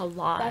 That takes a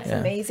lot. That's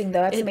amazing,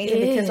 though. That's amazing,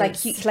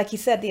 because like you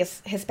said, the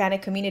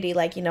Hispanic community,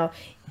 like, you know,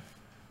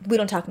 we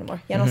don't talk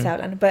anymore. Ya no se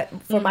hablan. But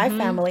for my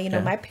family, you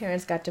know, my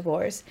parents got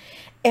divorced,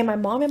 and my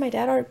mom and my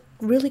dad are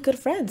really good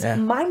friends.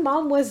 My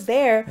mom was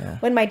there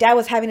when my dad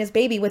was having his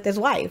baby with his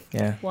wife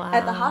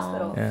at the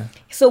hospital.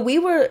 So we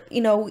were,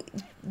 you know,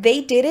 they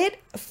did it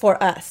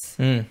for us.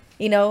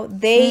 You know,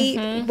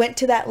 they went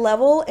to that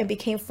level and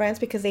became friends,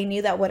 because they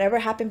knew that whatever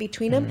happened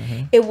between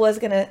them, it was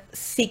gonna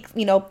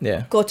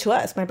go to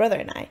us, my brother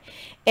and I.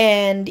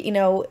 And, you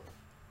know,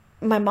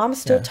 my mom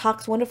still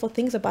talks wonderful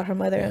things about her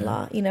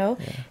mother-in-law. You know,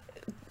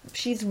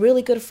 she's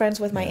really good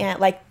friends with my aunt.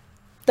 Like,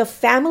 the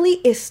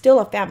family is still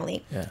a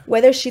family,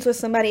 whether she's with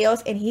somebody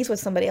else and he's with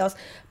somebody else.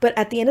 But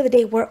at the end of the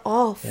day, we're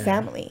all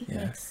family.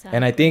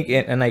 And I think,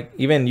 and like,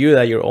 even you,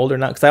 that you're older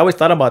now, because I always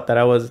thought about that.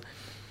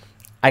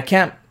 I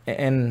can't,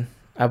 and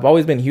I've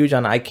always been huge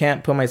on, I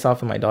can't put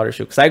myself in my daughter's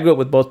shoe, because I grew up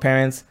with both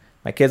parents.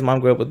 My kid's mom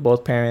grew up with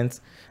both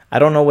parents. I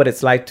don't know what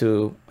it's like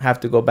to have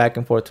to go back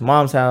and forth to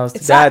mom's house,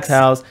 to dad's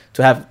house,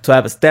 to have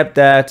a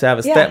stepdad, to have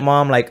a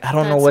stepmom. Like, I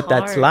don't know what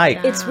that's like.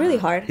 Yeah. It's really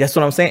hard. That's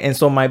what I'm saying. And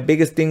so my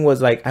biggest thing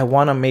was like, I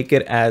want to make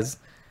it as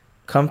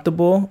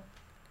comfortable,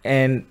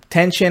 and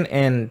tension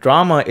and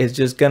drama is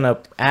just gonna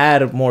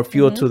add more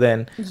fuel to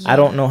then. I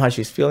don't know how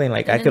she's feeling.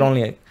 Like, I could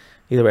only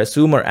either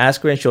assume or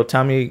ask her, and she'll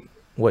tell me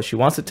what she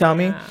wants to tell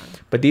me.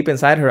 But deep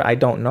inside her, I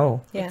don't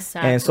know. Yeah.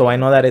 Exactly. And so I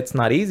know that it's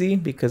not easy,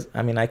 because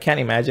I mean, I can't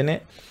imagine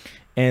it.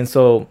 And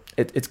so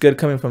it's good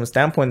coming from a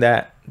standpoint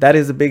that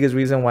is the biggest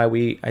reason why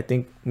I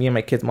think me and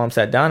my kid's mom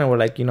sat down and we're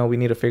like, we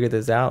need to figure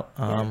this out.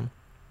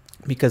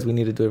 Because we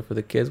need to do it for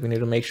the kids. We need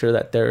to make sure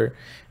that they're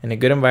in a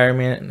good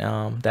environment,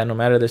 that no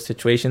matter the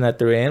situation that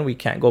they're in, we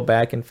can't go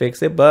back and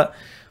fix it. But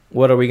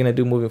what are we going to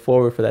do moving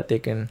forward for that they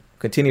can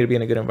continue to be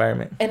in a good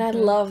environment? And I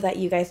love that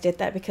you guys did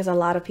that, because a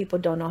lot of people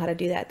don't know how to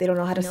do that. They don't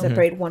know how to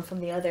separate one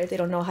from the other. They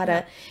don't know how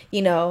to,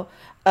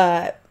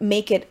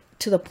 make it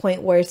to the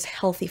point where it's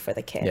healthy for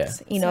the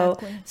kids.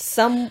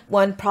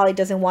 Someone probably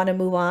doesn't want to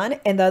move on,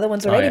 and the other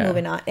one's already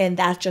moving on, and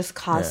that just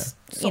causes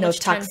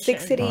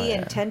toxicity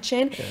and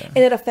tension, and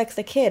it affects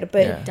the kid.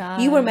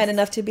 But you were man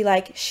enough to be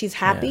like, she's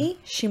happy,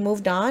 she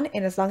moved on,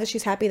 and as long as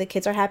she's happy, the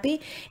kids are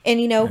happy, and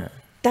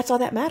that's all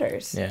that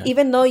matters.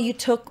 Even though you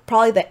took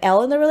probably the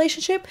L in the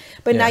relationship,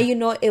 but now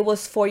it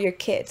was for your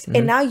kids,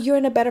 and now you're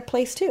in a better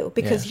place too,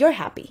 because you're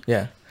happy.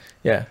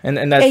 Yeah, and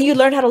that's, and you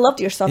learn how to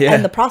love yourself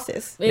in the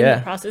process.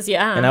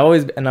 And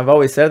I've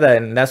always said that,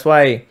 and that's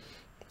why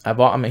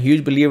I'm a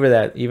huge believer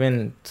that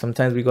even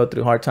sometimes we go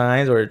through hard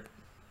times or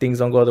things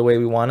don't go the way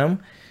we want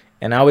them,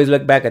 and I always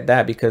look back at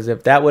that, because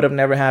if that would have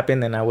never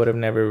happened, then I would have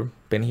never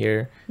been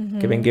here,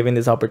 been given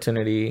this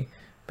opportunity,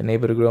 been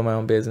able to grow my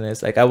own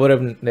business. Like, I would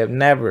have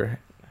never,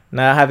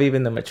 not have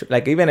even the mature.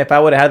 Like, even if I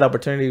would have had the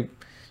opportunity,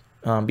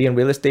 be in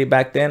real estate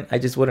back then, I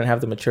just wouldn't have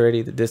the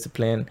maturity, the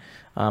discipline.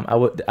 I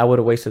would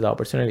have wasted the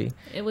opportunity.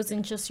 It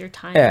wasn't just your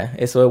time.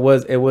 Yeah. So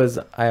it was.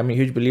 I'm a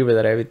huge believer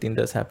that everything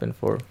does happen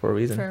for a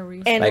reason.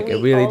 And like,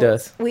 it really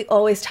does. We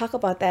always talk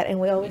about that,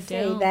 and we always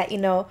say that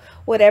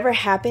whatever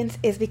happens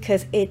is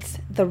because it's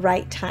the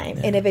right time.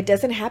 And if it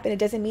doesn't happen, it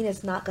doesn't mean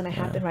it's not going to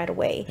happen right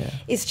away.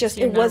 It's just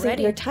it wasn't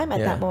your time at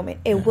that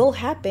moment. It will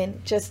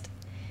happen. Just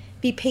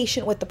be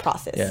patient with the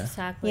process.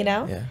 Exactly.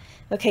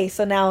 Okay.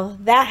 So now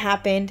that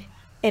happened.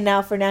 And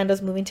now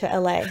Fernando's moving to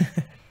LA.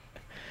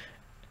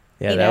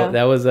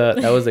 That was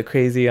a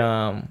crazy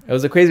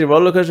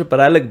roller coaster. But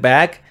I look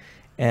back,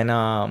 and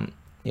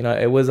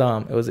it was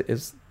a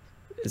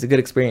good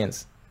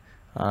experience.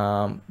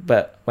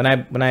 But when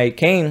I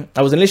came,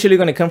 I was initially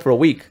going to come for a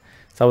week.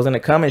 So I was going to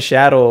come and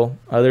shadow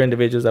other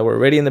individuals that were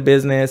already in the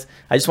business.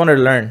 I just wanted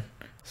to learn.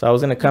 So I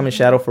was going to come and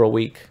shadow for a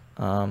week.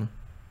 And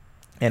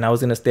I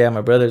was going to stay at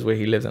my brother's, where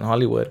he lives in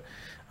Hollywood.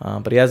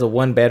 But he has a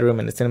 1-bedroom,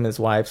 and it's him and his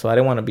wife, so I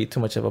didn't want to be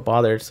too much of a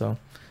bother. So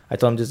I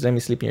told him, just let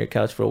me sleep in your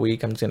couch for a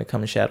week. I'm just gonna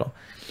come and shadow.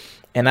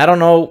 And I don't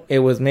know, it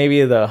was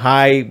maybe the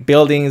high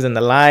buildings and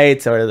the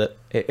lights, or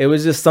it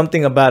was just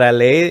something about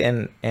LA,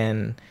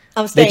 and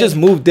they just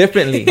move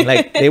differently.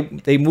 Like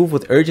they move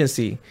with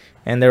urgency,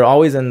 and they're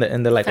always in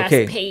the like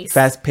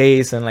fast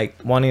pace and like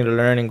wanting to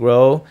learn and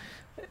grow.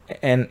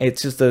 And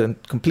it's just a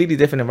completely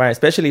different environment,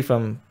 especially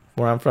from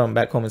where I'm from,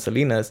 back home in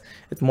Salinas.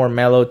 It's more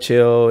mellow,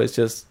 chill. It's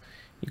just,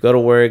 you go to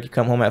work, you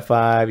come home at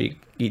 5, you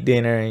eat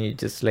dinner, and you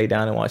just lay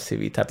down and watch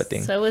TV type of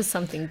thing. So it was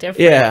something different.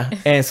 Yeah,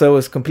 and so it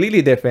was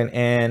completely different.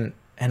 And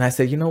I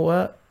said, you know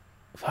what?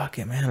 Fuck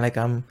it, man. Like,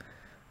 I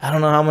don't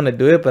know how I'm gonna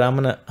do it, but I'm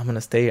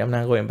gonna stay. I'm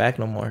not going back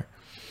no more.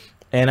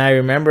 And I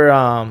remember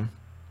I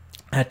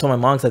told my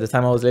mom, because at the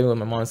time I was living with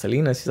my mom in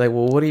Salinas. She's like,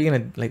 well, what are you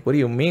gonna, like, what do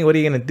you mean? What are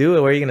you gonna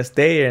do? Where are you gonna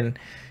stay? And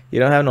you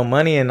don't have no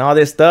money and all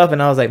this stuff.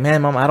 And I was like,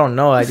 man, Mom, I don't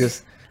know.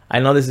 I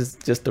know this is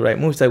just the right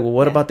move. She's like, well,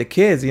 what about the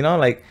kids?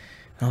 Like.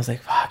 I was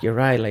like, fuck, you're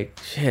right. Like,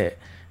 shit.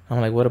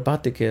 I'm like, what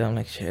about the kid? I'm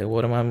like, shit,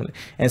 what am I?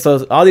 And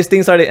so all these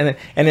things started.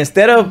 And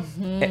instead of,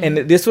 and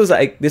this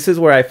is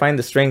where I find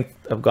the strength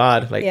of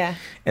God. Like,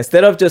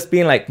 instead of just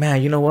being like,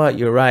 man, you know what?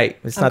 You're right.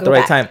 It's not the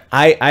right time.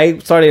 I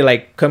started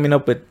like coming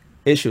up with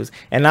issues.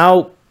 And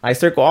now I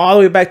circle all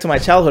the way back to my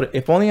childhood.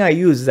 If only I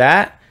used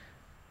that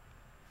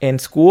in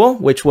school,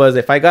 which was,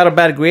 if I got a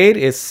bad grade,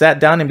 it's sat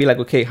down and be like,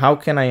 okay, how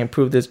can I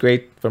improve this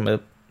grade from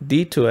a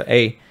D to an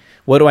A?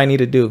 What do I need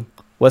to do?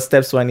 What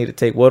steps do I need to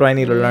take? What do I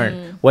need to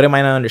learn? What am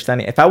I not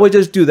understanding? If I would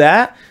just do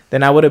that,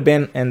 then I would have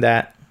been in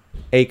that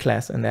A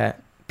class and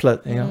that plus,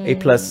 A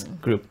plus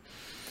group.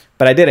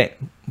 But I didn't.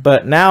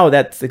 But now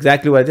that's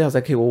exactly what I did. I was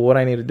like, okay, well, what do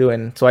I need to do?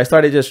 And so I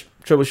started just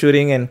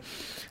troubleshooting. And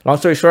long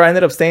story short, I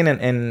ended up staying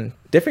in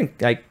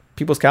different like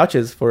people's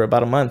couches for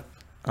about a month.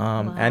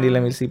 Andy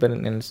let me sleep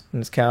in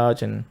his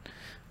couch, and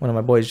one of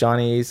my boys,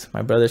 Johnny's,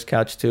 my brother's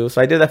couch too.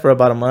 So I did that for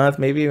about a month,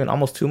 maybe even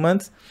almost 2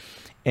 months,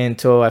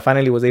 until I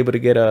finally was able to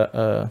get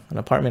an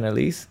apartment at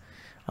least.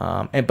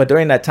 But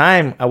during that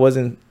time, I was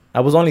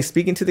only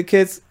speaking to the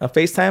kids on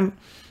FaceTime,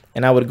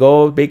 and I would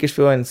go to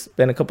Bakersfield and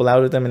spend a couple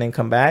hours with them and then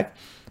come back.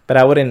 But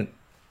I wouldn't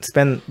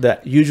spend the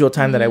usual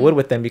time that I would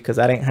with them because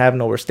I didn't have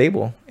nowhere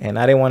stable, and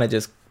I didn't want to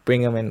just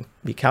bring them and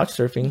be couch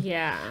surfing.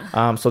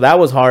 Yeah. So that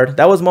was hard.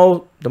 That was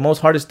the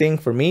most hardest thing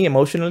for me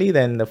emotionally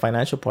than the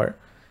financial part,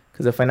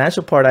 because the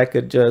financial part I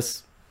could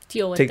just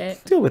deal with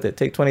it.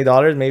 Take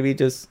 $20, maybe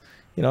just,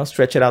 you know,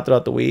 stretch it out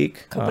throughout the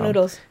week. Couple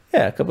noodles.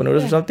 Yeah, a couple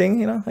noodles or something,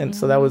 you know. And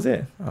so that was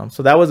it.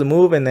 So that was a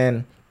move, and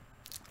then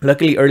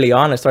luckily early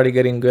on I started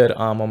getting good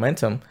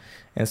momentum,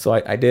 and so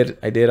I did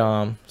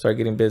start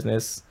getting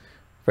business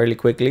fairly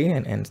quickly,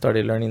 and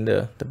started learning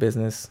the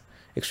business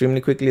extremely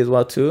quickly as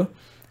well too.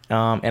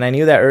 And I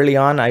knew that early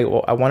on I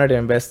wanted to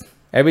invest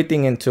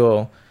everything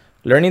into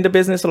learning the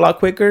business a lot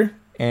quicker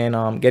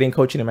and getting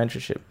coaching and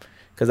mentorship,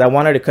 because I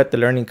wanted to cut the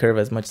learning curve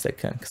as much as I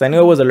can, because I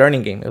knew it was a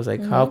learning game. It was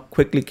like, how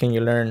quickly can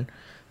you learn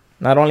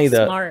not only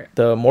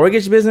the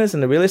mortgage business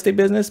and the real estate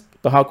business,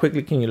 but how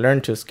quickly can you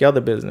learn to scale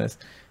the business,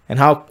 and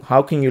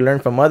how can you learn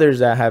from others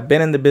that have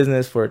been in the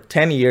business for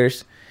 10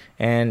 years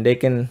and they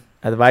can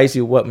advise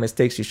you what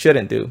mistakes you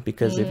shouldn't do,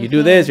 because if you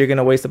do this, you're going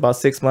to waste about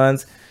 6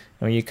 months.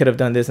 I mean, you could have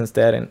done this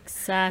instead.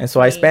 And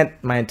so I spent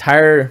my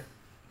entire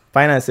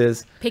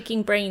finances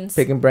picking brains,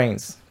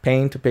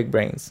 paying to pick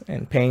brains,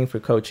 and paying for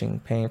coaching,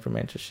 paying for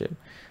mentorship,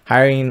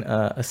 hiring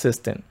an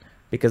assistant,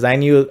 because I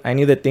knew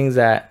the things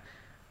that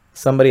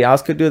somebody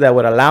else could do that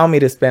would allow me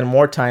to spend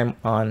more time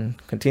on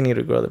continue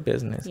to grow the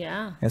business.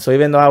 Yeah. And so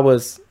even though I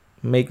was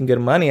making good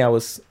money, I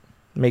was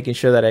making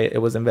sure that it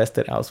was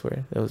invested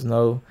elsewhere. There was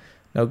no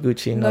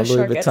Gucci, no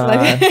Louis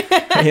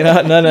Vuitton, you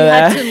know, none of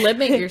that. You had to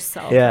limit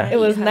yourself. Yeah. Right? It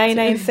was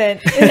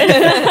 99-cent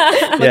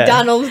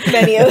McDonald's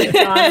menu.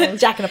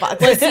 Jack in the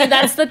Box. Well, see,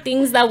 that's the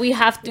things that we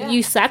have to,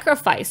 you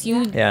sacrifice.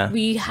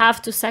 We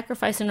have to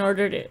sacrifice in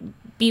order to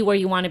be where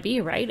you want to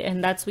be, right?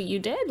 And that's what you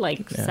did,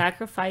 like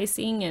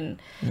sacrificing, and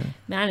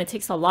man, it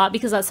takes a lot,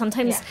 because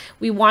sometimes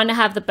we want to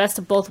have the best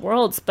of both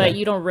worlds, but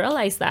you don't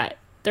realize that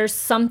there's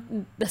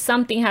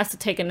something has to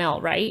take an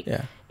L, right?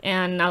 Yeah.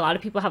 And a lot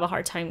of people have a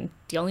hard time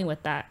dealing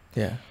with that.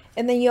 Yeah.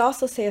 And then you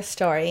also say a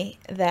story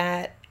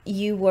that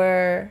you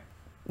were,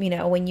 you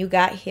know, when you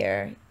got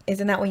here,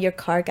 isn't that when your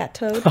car got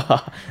towed?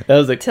 That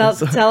was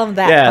tell them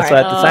that. Yeah. part. So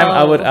at the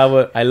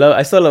time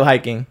I still love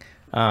hiking.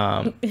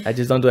 I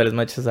just don't do it as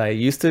much as I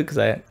used to, because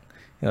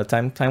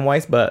time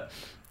wise, but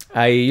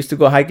I used to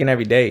go hiking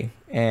every day,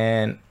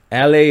 and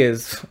LA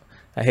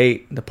I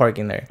hate the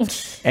parking there.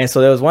 And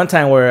so there was one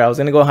time where I was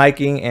going to go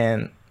hiking,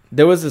 and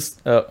there was this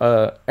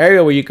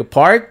area where you could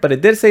park, but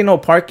it did say no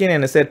parking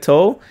and it said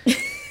tow,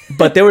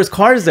 but there was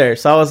cars there.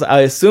 So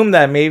I assumed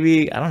that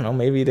maybe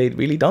they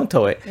really don't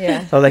tow it.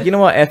 Yeah. So I was like, you know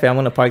what, F it, I'm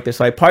going to park there.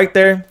 So I parked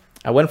there.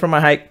 I went for my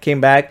hike,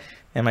 came back,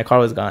 and my car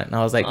was gone. And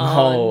I was like,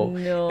 no.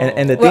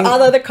 And the thing, all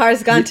the other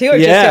cars gone too? Or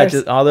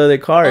just all the other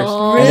cars.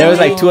 Oh, and there was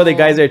like 2 other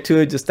guys there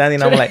too, just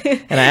standing. I'm like,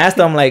 and I asked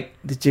them, like,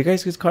 did you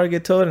guys' car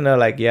get towed? And they're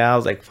like, yeah. I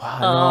was like,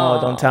 wow,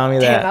 no, don't tell me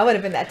that. Damn, I would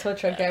have been that tow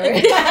truck driver.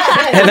 And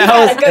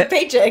that was a good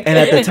paycheck. And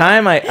at the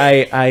time,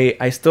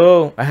 I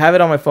still have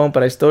it on my phone,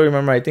 but I still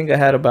remember, I think I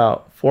had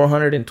about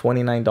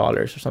 $429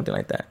 or something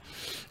like that.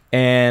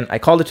 And I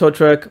called the tow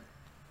truck,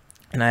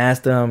 and I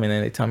asked them, and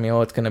then they tell me, oh,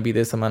 it's going to be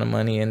this amount of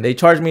money. And they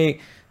charged me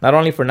not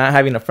only for not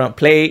having a front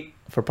plate,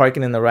 for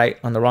parking on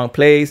the wrong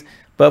place,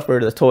 but for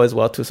the tow as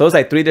well too. So it was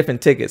like 3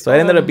 different tickets. So it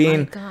ended up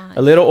being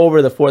a little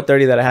over the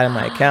 $430 that I had in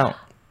my account.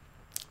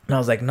 And I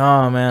was like,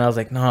 no, man. I was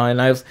like, no.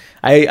 And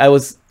I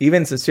was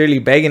even sincerely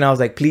begging. I was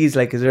like, please,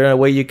 like, is there a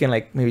way you can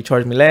like maybe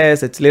charge me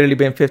less? It's literally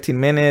been 15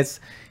 minutes.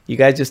 You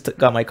guys just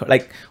got my car.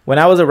 Like when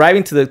I was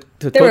arriving to the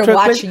tow truck, they were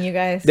watching you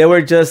guys. They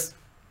were just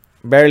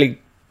barely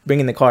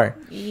bringing the car.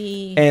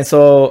 And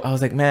so I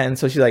was like, man. And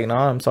so she's like, no,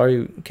 I'm sorry,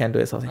 you can't do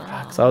it. So I was like,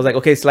 fuck. So I was like,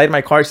 okay, slide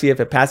my car, see if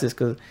it passes,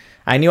 because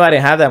I knew I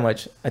didn't have that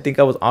much. I think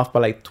I was off by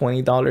like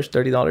 $20,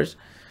 $30,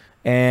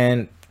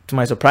 and to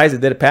my surprise,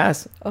 it did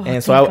pass.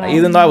 And so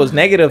even though I was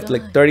negative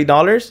like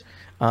 $30,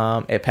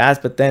 it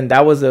passed. But then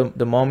that was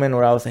the moment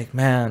where I was like,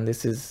 man,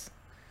 this is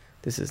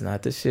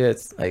not the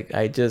shit. Like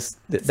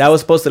that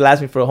was supposed to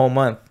last me for a whole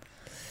month,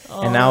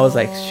 and I was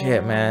like,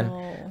 shit, man.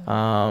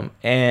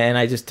 And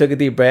I just took a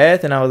deep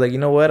breath, and I was like, you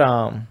know what?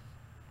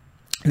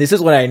 This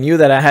is what I knew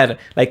that I had.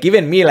 Like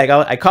even me, like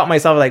I caught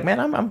myself like,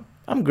 man,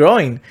 I'm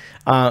growing,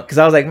 because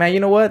I was like, man, you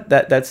know what?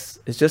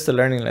 It's just a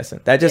learning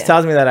lesson. That just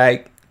tells me that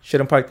I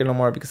shouldn't park there no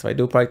more, because if I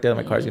do park there,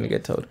 my car's gonna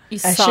get towed.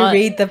 I should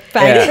read the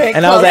fine print.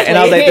 And I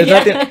was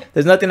like,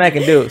 there's nothing I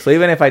can do. So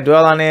even if I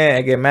dwell on it,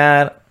 I get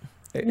mad.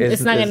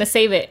 It's not gonna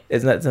save it.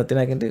 It's nothing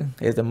I can do.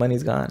 The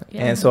money's gone.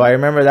 Yeah. And so I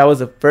remember that was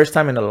the first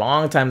time in a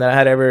long time that I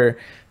had ever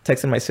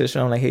texted my sister.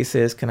 I'm like, hey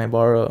sis, can I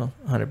borrow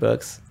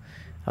 $100?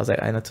 I was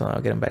like, I know,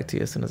 I'll get them back to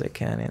you as soon as I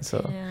can. And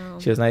so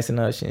she was nice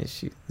enough.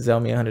 She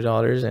Zelled me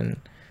 $100, and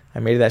I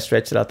made that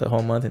stretch it out the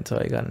whole month until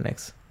I got the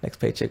next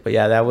paycheck. But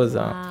yeah, that was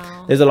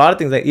there's a lot of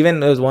things. Like even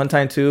there was one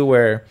time too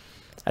where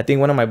I think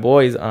one of my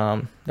boys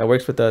that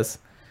works with us,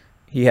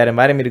 he had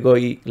invited me to go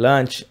eat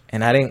lunch,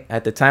 and I didn't,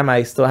 at the time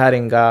I still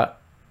hadn't got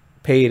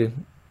paid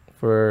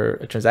for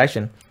a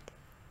transaction.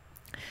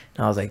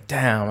 And I was like,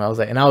 damn. I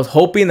was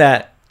hoping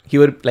that he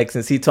would like,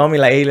 since he told me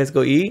like, hey, let's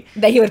go eat,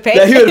 that he would pay.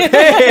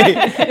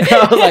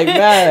 I was like,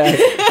 man,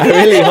 I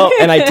really hope.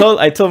 And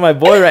I told my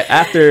boy right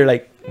after,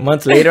 like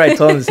months later, I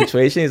told him the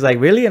situation. He's like,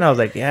 really? And I was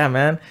like, yeah,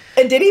 man.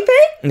 And did he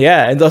pay?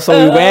 Yeah. And so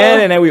we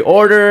went, and then we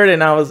ordered,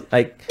 and I was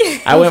like,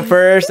 I went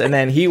first, and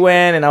then he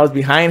went, and I was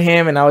behind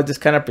him, and I was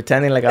just kind of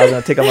pretending like I was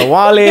gonna take out my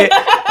wallet.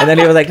 And then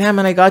he was like, nah,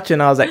 man, I got you.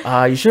 And I was like,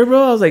 you sure,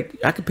 bro? I was like,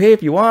 I could pay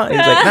if you want. He's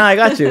like, nah, I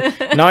got you.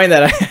 Knowing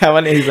that I have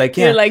money, he's like,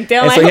 yeah. You're like,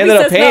 damn, and so he ended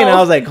up paying, no. and I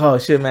was like, oh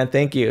shit, man,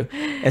 thank you.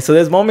 And so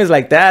there's moments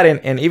like that,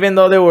 and even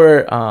though there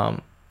were,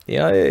 you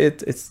know,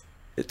 it's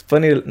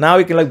funny now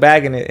we can look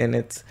back and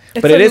it's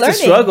but it is a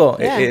struggle.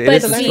 Yeah.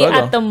 But see,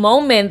 at the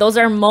moment, those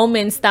are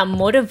moments that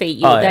motivate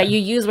you, that you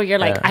use where you're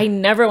like, I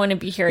never want to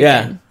be here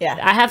again. Yeah.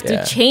 I have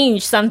to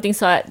change something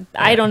so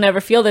I don't ever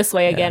feel this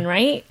way again,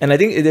 right? And I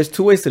think there's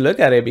two ways to look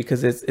at it,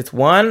 because it's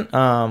one,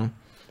 and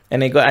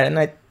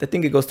I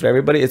think it goes through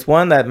everybody. It's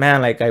one that,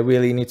 man, like I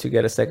really need to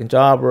get a second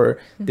job, or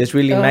this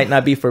really might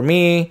not be for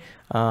me,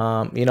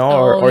 you know,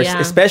 or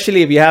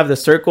especially if you have the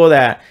circle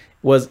that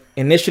was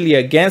initially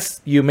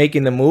against you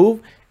making the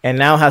move, and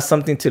now has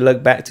something to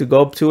look back to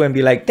go to and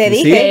be like, you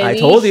see, I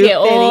told you. You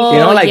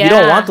know, like you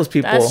don't want those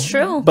people. That's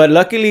true. But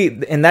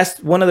luckily, and that's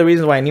one of the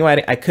reasons why I knew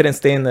I couldn't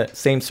stay in the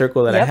same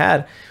circle that I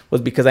had,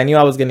 was because I knew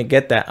I was gonna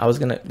get that.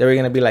 They were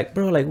gonna be like,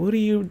 bro, like what are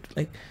you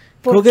like?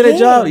 Go get a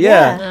job.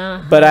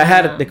 Yeah. But I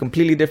had a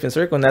completely different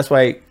circle, and that's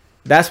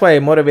why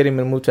it motivated me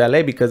to move to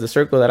LA, because the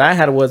circle that I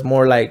had was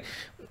more like,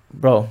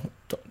 bro,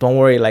 don't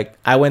worry, like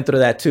I went through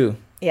that too.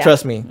 Yeah.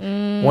 Trust me.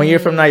 1 year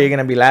from now, you're going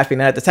to be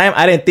laughing. And at the time,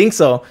 I didn't think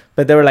so.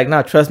 But they were like,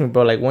 no, trust me,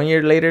 bro. Like 1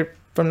 year later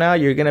from now,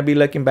 you're going to be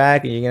looking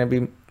back, and you're going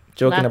to be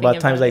joking about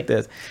times like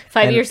this.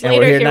 5 years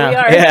later, here we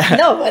are. Yeah.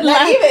 No, but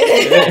not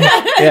even.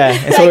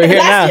 Yeah. And so we're here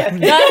now.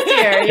 Last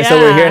year, And so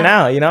we're here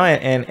now, you know,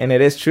 and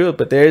it is true.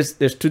 But there's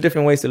two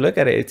different ways to look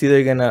at it. It's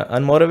either going to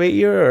unmotivate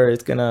you, or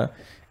it's going to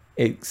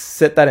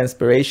set that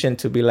inspiration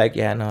to be like,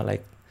 yeah, no,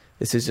 like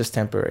this is just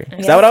temporary.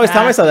 Because I would always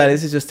tell myself that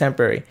this is just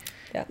temporary.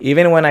 Yeah.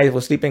 Even when I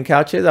was sleeping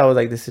couches, I was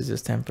like, this is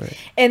just temporary.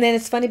 And then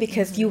it's funny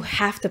because you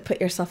have to put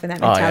yourself in that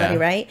mentality,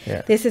 right?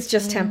 Yeah. This is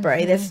just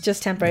temporary. This is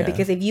just temporary.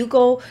 Because if you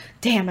go,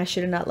 damn, I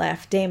should have not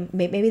left. Damn,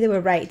 maybe they were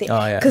right.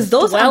 Because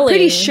those, I'm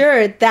pretty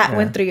sure that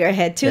went through your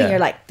head too. And you're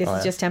like, this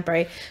is just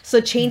temporary.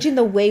 So changing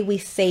the way we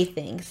say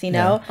things, you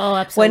know? Oh,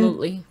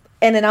 absolutely.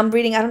 And then I'm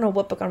reading, I don't know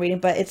what book I'm reading,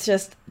 but it's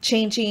just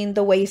changing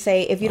the way you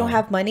say, if you don't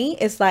have money,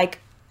 it's like,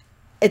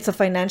 it's a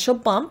financial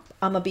bump.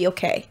 I'm going to be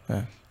okay.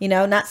 Yeah. You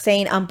know, not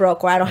saying I'm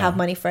broke or I don't have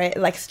money for it.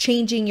 Like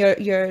changing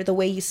your the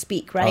way you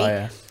speak,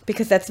 right?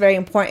 Because that's very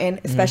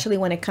important, especially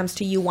when it comes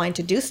to you wanting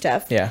to do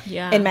stuff.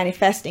 And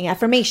manifesting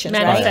affirmations,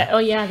 right?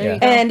 There you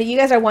go. And you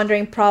guys are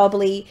wondering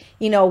probably,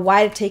 you know,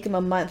 why did it take him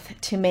a month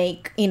to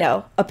make, you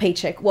know, a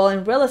paycheck? Well,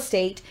 in real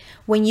estate,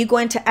 when you go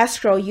into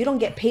escrow, you don't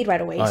get paid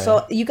right away.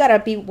 So you got to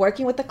be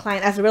working with the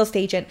client as a real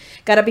estate agent,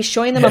 got to be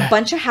showing them a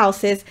bunch of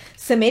houses,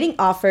 submitting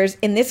offers.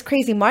 In this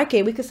crazy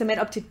market, we could submit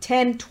up to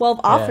 10,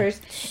 12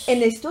 offers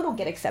and they still don't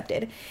get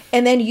accepted.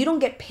 And then you don't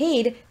get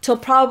paid till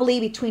probably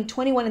between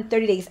 21 and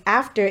 30 days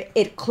after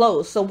it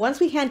closed. So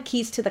once we hand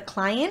keys to the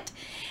client,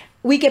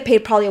 we get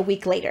paid probably a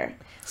week later.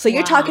 So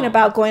you're talking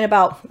about going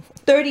about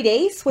 30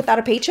 days without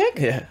a paycheck?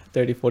 Yeah,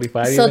 30,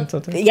 45 even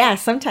sometimes. Yeah,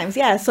 sometimes,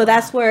 yeah. So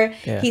that's where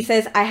he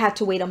says, I had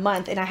to wait a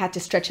month and I had to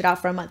stretch it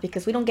out for a month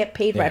because we don't get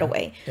paid right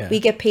away. Yeah. We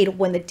get paid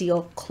when the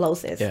deal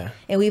closes. Yeah.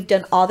 And we've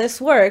done all this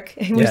work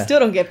and we still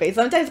don't get paid.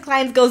 Sometimes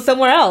clients go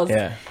somewhere else.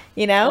 Yeah.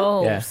 You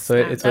know? Oh, so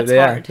it's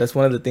hard. That's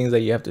one of the things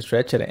that you have to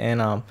stretch it.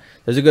 And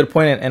there's a good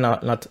point, and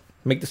not to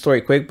make the story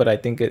quick, but I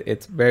think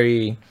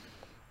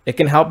it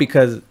can help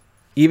because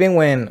even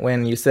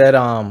when you said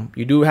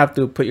you do have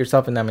to put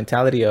yourself in that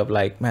mentality of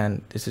like,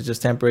 man, this is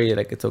just temporary,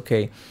 like it's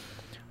okay.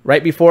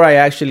 Right before I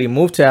actually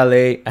moved to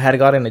LA, I had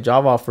gotten a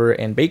job offer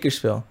in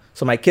Bakersfield.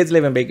 So my kids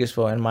live in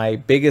Bakersfield, and my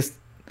biggest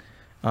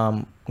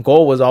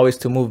goal was always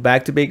to move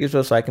back to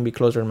Bakersfield so I can be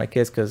closer to my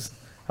kids, because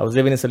I was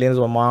living in Salinas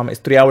with mom. It's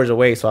 3 hours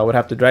away, so I would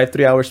have to drive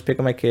 3 hours to pick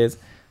up my kids,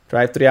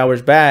 drive 3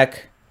 hours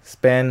back,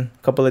 spend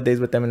a couple of days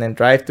with them, and then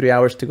drive 3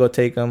 hours to go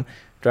take them,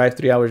 drive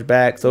 3 hours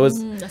back. So it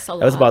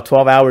was about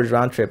 12 hours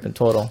round trip in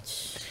total.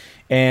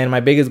 And my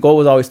biggest goal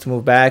was always to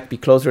move back, be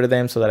closer to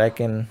them so that I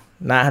can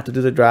not have to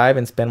do the drive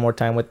and spend more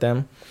time with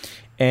them.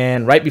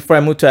 And right before I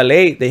moved to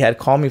LA, they had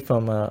called me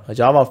from a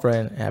job offer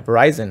at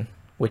Verizon,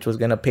 which was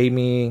going to pay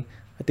me,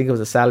 I think it was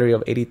a salary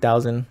of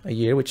 $80,000 a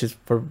year, which is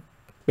for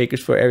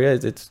Bakersfield area.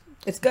 It's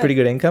good. Pretty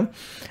good income.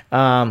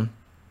 And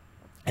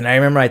I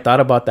remember I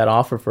thought about that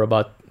offer for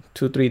about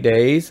 2-3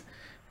 days.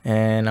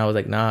 And I was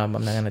like, nah, I'm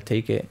not going to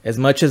take it. As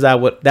much as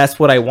that's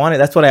what I wanted.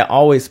 That's what I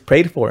always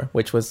prayed for,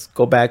 which was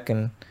go back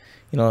and,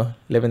 you know,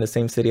 live in the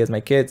same city as my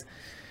kids.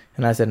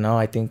 And I said, no,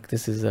 I think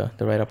this is the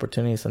right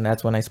opportunity. So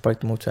that's when I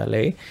sparked the move to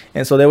LA.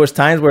 And so there was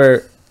times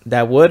where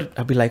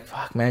I'd be like,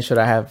 fuck, man, should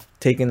I have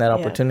taken that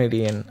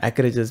opportunity? And I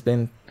could have just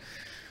been,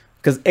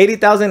 because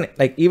 80,000,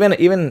 like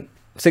even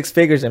 6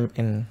 figures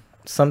in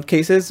some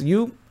cases,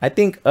 I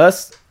think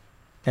us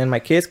and my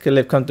kids could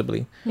live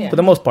comfortably for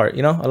the most part.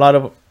 You know, a lot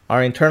of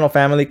our internal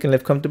family can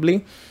live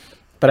comfortably,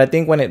 But I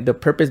think when the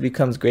purpose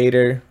becomes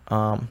greater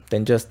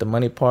than just the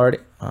money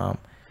part,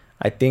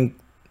 I think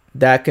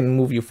that can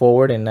move you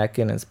forward and that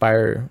can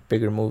inspire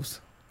bigger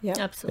moves. Yeah,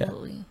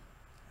 absolutely.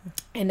 Yeah.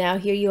 And now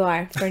here you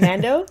are,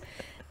 Fernando,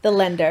 the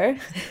lender.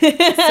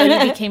 So you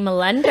became a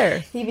lender.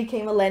 He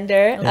became a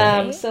lender.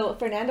 Okay. So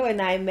Fernando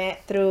and I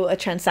met through a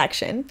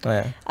transaction. Oh,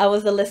 yeah. I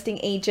was the listing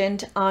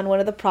agent on one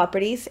of the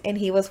properties, and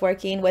he was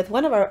working with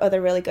one of our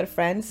other really good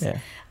friends.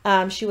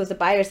 Yeah. She was a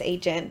buyer's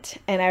agent,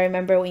 and I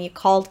remember when you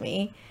called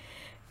me.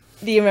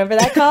 Do you remember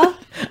that call?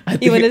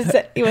 You want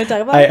to talk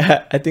about it?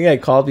 I think I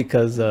called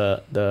because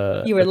the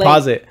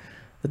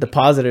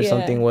deposit or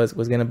something was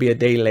gonna be a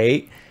day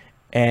late,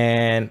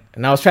 and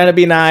I was trying to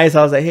be nice.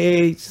 I was like,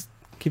 hey, just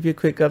give you a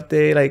quick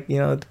update. Like, you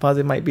know,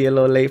 deposit might be a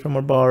little late from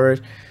our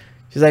borrowers.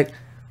 She's like,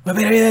 we'll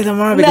be there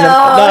tomorrow. No,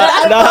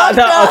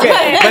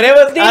 Okay, but it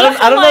was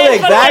I don't know the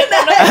exact.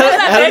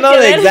 I don't know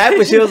the exact,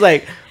 but she was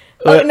like.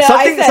 I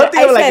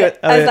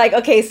was like,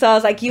 okay, so I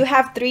was like, you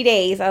have 3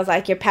 days. I was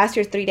like, you're past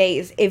your 3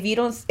 days. If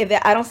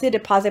I don't see a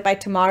deposit by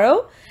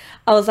tomorrow,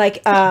 I was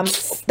like,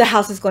 the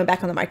house is going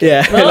back on the market.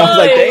 Yeah. And I was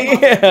like,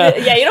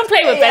 yeah, you don't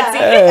play with Betsy.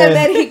 And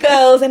then he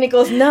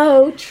goes,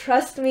 no,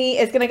 trust me,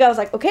 it's gonna go. I was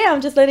like, okay, I'm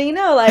just letting you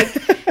know, like,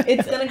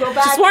 it's gonna go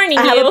back. Just warning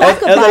you.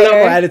 There's a little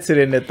more attitude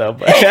in it though.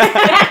 But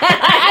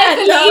I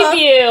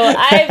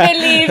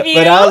believe you.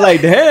 But I was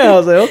like, damn. I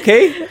was like,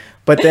 okay.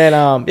 But then,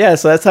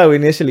 so that's how we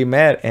initially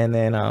met, and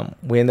then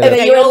we ended up. And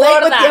then you were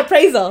late with the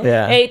appraisal.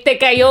 Yeah. Hey, te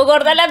cayó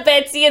gorda la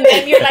Betsy, and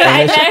then you're like,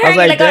 I met her,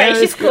 like, all right,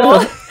 she's cool.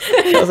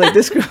 I was like,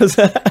 this girl's.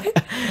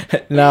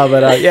 No,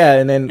 but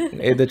and then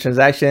the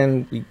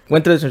transaction, we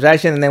went through the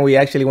transaction, and then we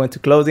actually went to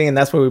closing, and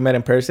that's where we met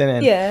in person,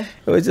 and it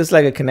was just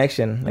like a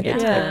connection. Like,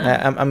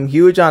 I'm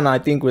huge on, I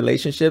think,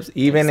 relationships,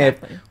 even if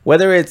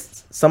whether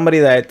it's somebody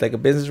that like a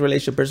business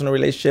relationship, personal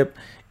relationship.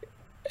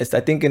 I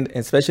think,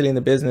 especially in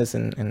the business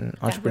and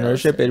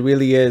entrepreneurship, it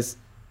really is.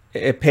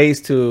 It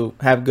pays to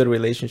have good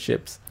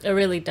relationships. It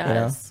really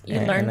does. You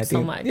learn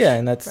so much. Yeah,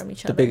 and that's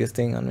the biggest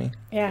thing on me.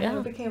 Yeah,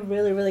 we became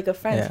really, really good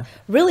friends.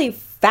 Really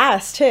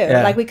fast too.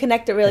 Like we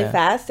connected really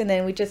fast, and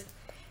then we just,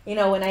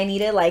 when I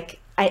needed like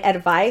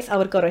advice, I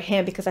would go to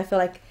him because I feel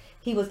like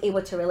he was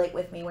able to relate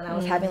with me when I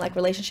was having like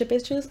relationship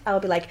issues. I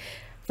would be like,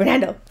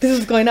 Fernando, this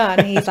is going on,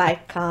 and he's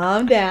like,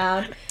 calm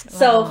down.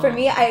 So for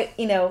me,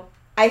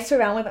 I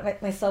surround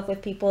myself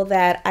with people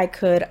that I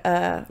could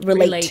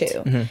relate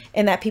to,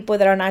 and that people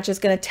that are not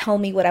just going to tell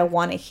me what I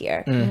want to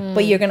hear,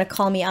 but you're going to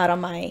call me out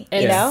on my,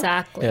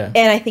 Exactly. And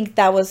I think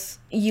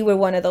you were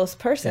one of those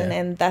person,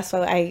 and that's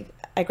why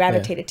I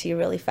gravitated to you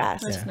really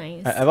fast. That's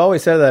nice. I've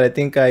always said that. I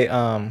think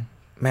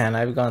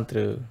I've gone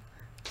through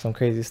some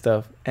crazy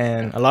stuff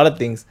and a lot of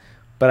things,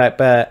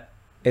 but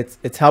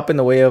it's helped in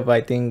the way of,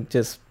 I think,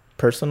 just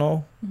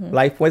personal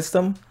life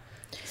wisdom.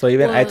 So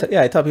even I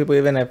tell people,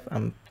 even if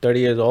I'm 30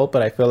 years old,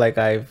 but I feel like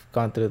I've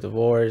gone through a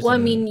divorce. Well,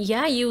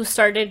 you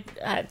started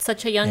at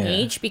such a young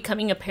age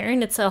becoming a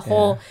parent. It's a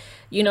whole,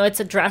 it's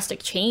a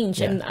drastic change.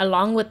 And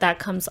along with that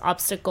comes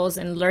obstacles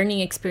and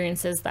learning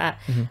experiences that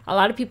a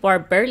lot of people are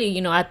barely,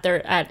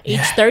 at age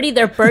 30,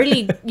 they're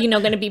barely,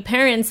 going to be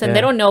parents, and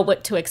they don't know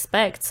what to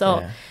expect.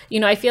 So,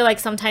 I feel like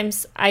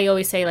sometimes I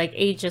always say, like,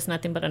 age is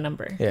nothing but a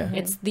number. Yeah.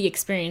 It's the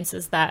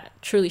experiences that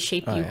truly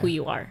shape you who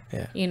you are,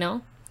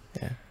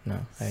 Yeah,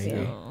 no, I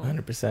agree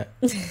 100%.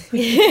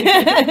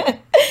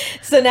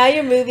 So now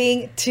you're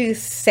moving to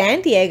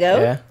San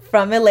Diego,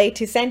 from LA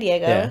to San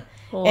Diego. Yeah.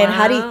 Wow. And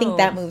how do you think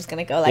that move's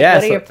gonna go? Like,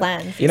 what are your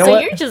plans? You know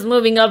what? You're just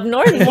moving up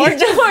north, more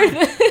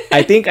north.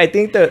 I think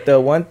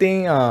the one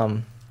thing,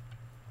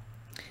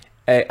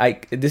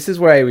 this is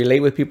where I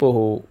relate with people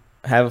who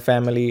have a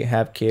family,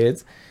 have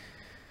kids.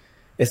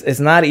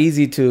 It's not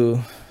easy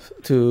to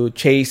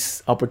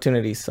chase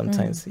opportunities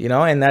sometimes,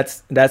 and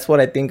that's what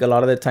I think a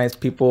lot of the times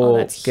people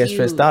get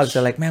stressed out.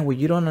 They're like, man, well,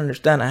 you don't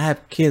understand. I have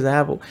kids. I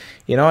have,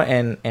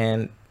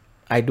 and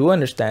I do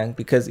understand,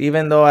 because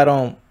even though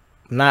I'm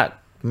not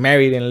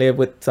married and live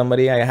with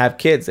somebody, I have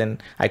kids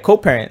and I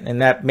co-parent,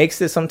 and that makes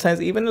it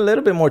sometimes even a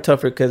little bit more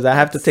tougher, because I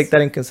have to take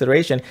that in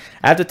consideration.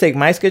 I have to take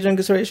my schedule in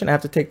consideration. I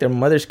have to take their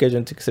mother's schedule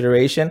into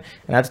consideration,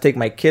 and I have to take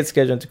my kids'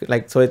 schedule into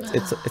so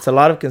it's a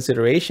lot of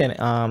consideration.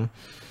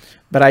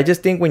 But I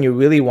just think when you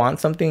really want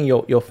something,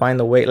 you'll find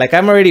a way. Like,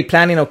 I'm already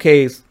planning,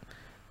 okay,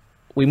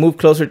 we move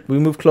close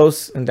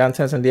in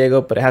downtown San Diego,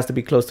 but it has to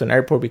be close to an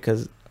airport,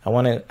 because I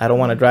don't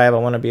want to drive. I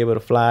want to be able to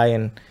fly,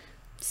 and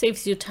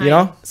saves you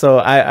time. So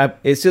I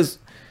it's just,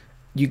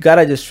 you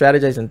gotta just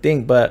strategize and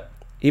think. But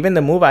even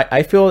the move,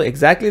 I feel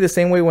exactly the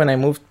same way when I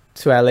moved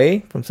to LA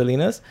from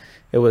Salinas.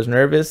 It was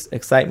nervous,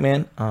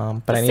 excitement,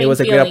 but I knew it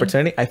was a great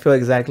opportunity. I feel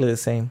exactly the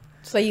same.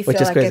 So you feel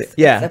like crazy.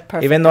 It's a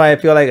perfect even though I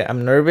feel like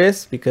I'm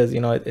nervous, because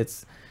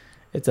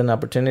it's an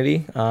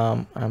opportunity.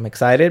 I'm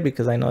excited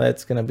because I know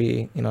that's gonna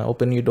be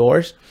open new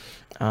doors,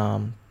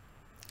 and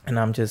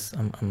I'm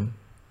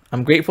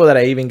I'm grateful that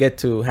I even get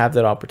to have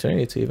that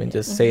opportunity to even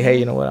just say, hey,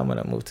 you know what, I'm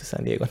gonna move to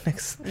San Diego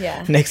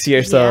next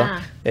year. So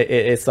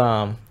it's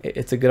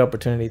a good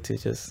opportunity to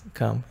just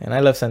come. And I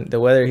love the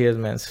weather here,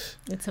 man.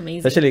 It's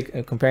amazing,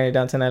 especially comparing it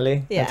down to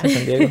LA. Yeah, to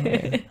San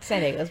Diego.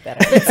 San Diego's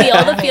better. But see,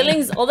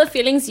 all the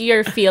feelings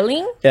you're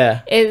feeling,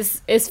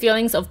 is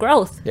feelings of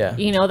growth. Yeah,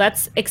 you know,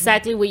 that's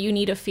exactly what you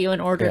need to feel in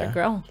order to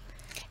grow.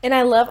 And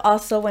I love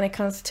also when it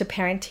comes to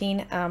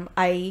parenting.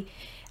 I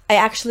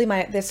actually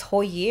this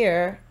whole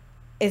year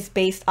is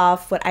based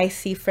off what I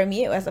see from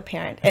you as a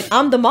parent, and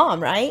I'm the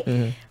mom, right?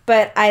 Mm-hmm.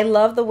 But I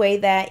love the way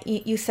that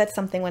you said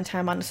something one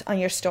time on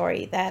your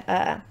story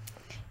that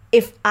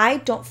if I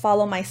don't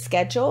follow my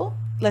schedule,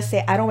 let's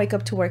say I don't wake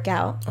up to work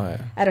out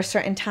at a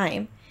certain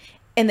time,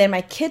 and then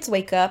my kids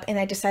wake up and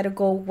I decide to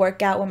go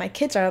work out when my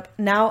kids are up,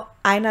 now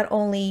I not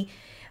only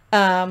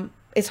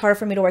it's hard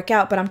for me to work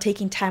out, but I'm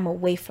taking time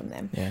away from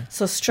them. Yeah.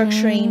 So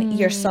structuring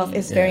yourself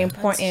is very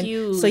important,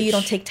 so you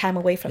don't take time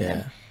away from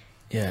them.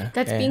 Yeah,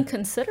 that's being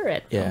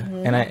considerate. Yeah,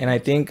 and I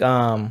think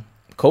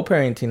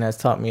co-parenting has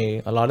taught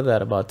me a lot of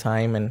that about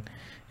time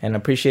and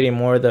appreciating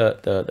more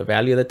the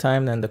value of the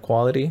time than the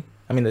quality.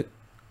 I mean the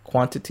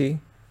quantity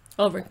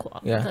over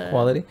quality. Yeah,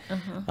 quality.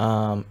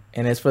 And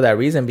it's for that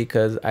reason,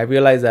 because I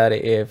realized that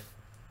if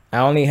I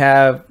only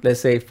have, let's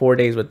say, 4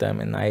 days with them,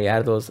 and I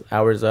add those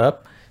hours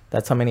up,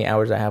 that's how many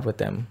hours I have with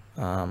them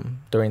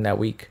during that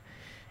week.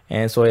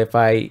 And so if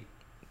I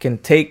can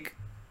take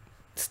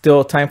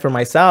still time for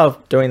myself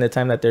during the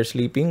time that they're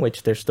sleeping,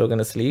 which they're still going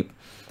to sleep,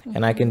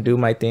 and I can do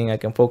my thing, I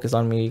can focus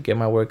on me, get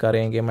my workout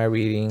in, get my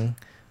reading,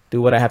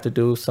 do what I have to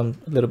do, a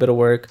little bit of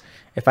work.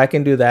 If I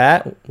can do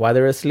that while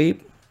they're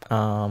asleep,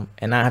 and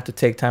not have to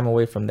take time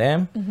away from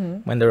them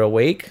when they're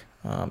awake,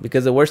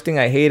 because the worst thing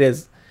I hate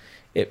is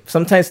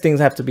sometimes things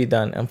have to be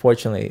done.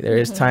 Unfortunately, there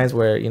is times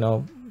where, you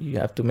know, you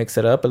have to mix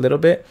it up a little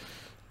bit,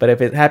 but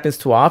if it happens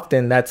too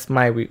often, that's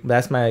my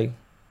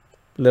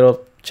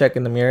little check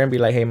in the mirror and be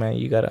like, hey man,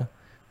 you gotta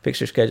fix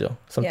your schedule.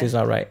 Something's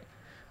not right.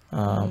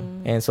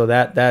 And so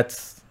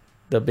that's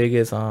the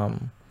biggest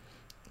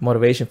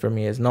motivation for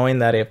me, is knowing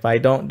that if I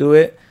don't do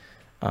it,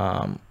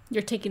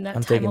 you're taking that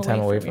I'm time taking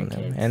time away from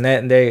them, kids. and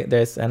then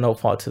there's no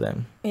fault to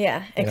them.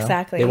 Yeah,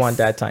 exactly. They want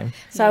that time.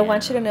 So I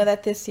want you to know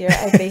that this year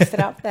I based it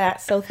off that.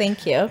 So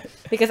thank you,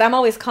 because I'm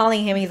always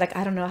calling him. He's like,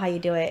 I don't know how you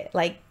do it.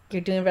 Like, you're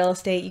doing real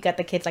estate, you got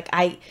the kids. Like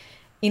I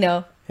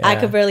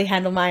could barely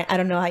handle mine. I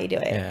don't know how you do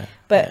it. Yeah.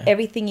 But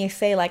everything you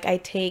say, like, I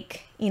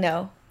take,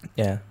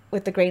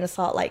 with the grain of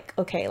salt. Like,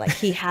 okay, like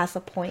he has a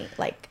point.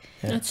 Like,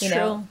 that's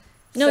true.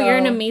 No, you're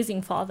an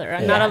amazing father.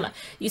 I'm not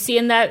you see,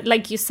 in that,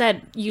 like you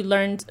said, you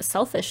learned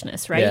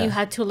selfishness, right? Yeah. You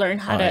had to learn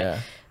how to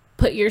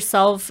put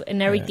yourself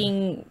and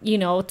everything,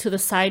 to the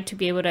side to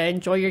be able to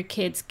enjoy your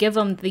kids, give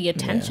them the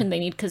attention they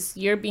need, because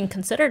you're being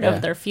considerate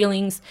of their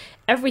feelings,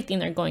 everything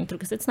they're going through,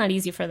 because it's not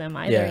easy for them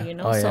either,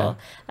 so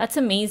that's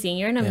amazing.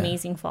 You're an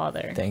amazing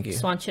father. Thank you.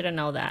 Just want you to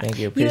know that. Thank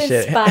you. Appreciate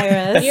it.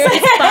 Inspire us. You're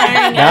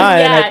inspiring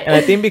us. And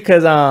I think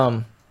because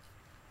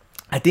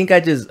I think I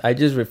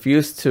just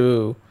refuse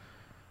to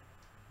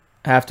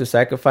have to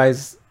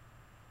sacrifice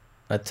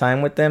a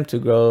time with them to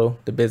grow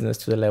the business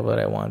to the level that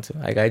I want to.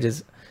 Like, I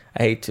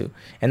hate to.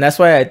 And that's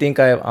why I think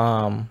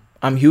I'm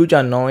huge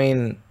on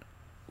knowing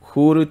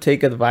who to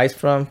take advice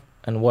from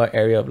and what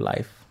area of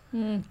life.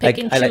 Pick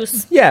and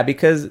choose.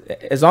 Because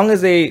as long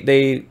as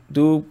they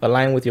do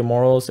align with your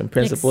morals and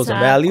principles and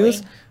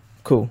values,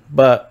 cool.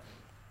 But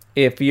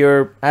if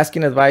you're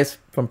asking advice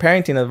from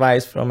parenting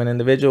advice from an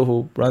individual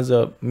who runs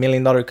a $1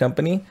 million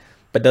company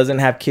but doesn't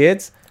have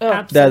kids,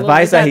 the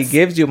advice that he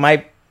gives you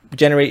might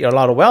generate a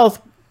lot of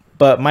wealth,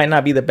 but might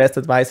not be the best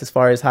advice as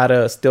far as how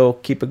to still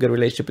keep a good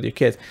relationship with your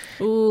kids.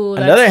 Ooh,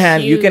 on the other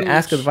hand, you can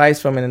ask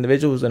advice from an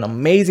individual who's an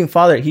amazing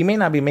father. He may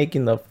not be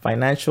making the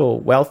financial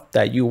wealth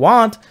that you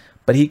want,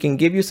 but he can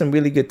give you some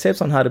really good tips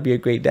on how to be a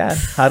great dad,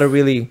 how to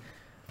really,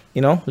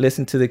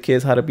 listen to the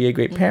kids, how to be a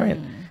great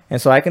parent.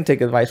 And so I can take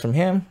advice from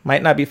him.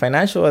 Might not be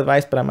financial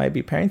advice, but I might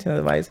be parenting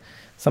advice.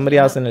 Somebody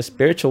else in the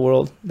spiritual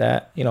world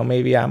that,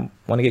 maybe I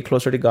want to get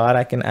closer to God,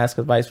 I can ask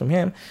advice from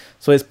him.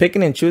 So it's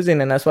picking and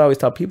choosing. And that's why I always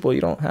tell people, you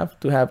don't have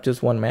to have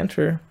just one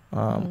mentor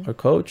or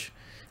coach.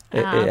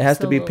 It has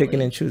to be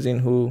picking and choosing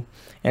who.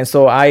 And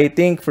so I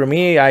think for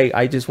me,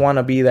 I just want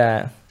to be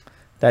that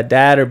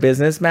dad or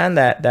businessman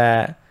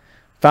that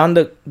found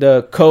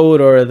the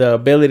code or the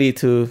ability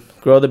to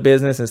grow the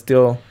business and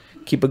still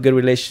keep a good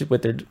relationship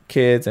with their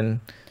kids and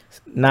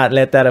not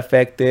let that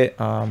affect it.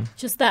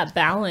 Just that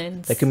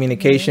balance. The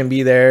communication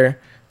be there.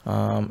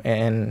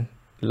 And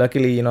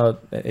luckily,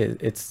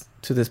 it's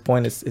to this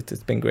point,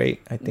 it's been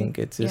great. I think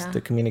it's just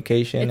the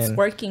communication. It's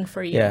working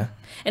for you. Yeah.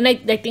 And I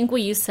think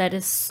what you said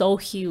is so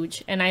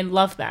huge. And I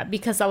love that,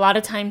 because a lot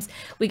of times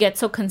we get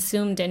so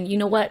consumed and you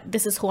know what,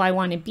 this is who I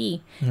want to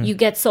be. You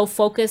get so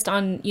focused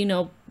on,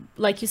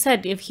 like you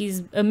said, if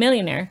he's a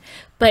millionaire,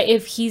 but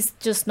if he's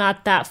just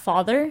not that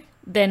father,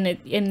 then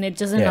it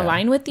doesn't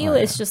align with you.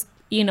 It's just,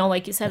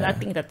 like you said, I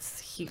think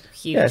that's huge.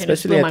 Yeah,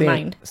 especially and it blew I think my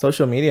mind.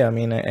 Social media. I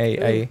mean,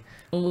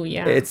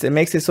 it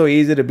makes it so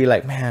easy to be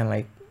like, man,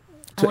 like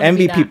to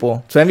envy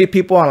people. To envy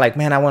people on like,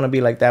 man, I want to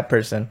be like that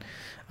person.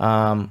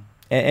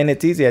 And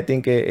it's easy. I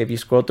think if you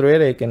scroll through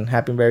it, it can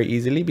happen very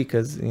easily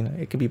because, you know,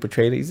 it can be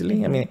portrayed easily.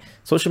 Mm-hmm. I mean,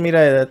 social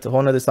media, that's a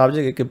whole nother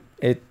subject.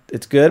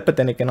 It's good, but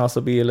then it can also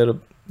be a little,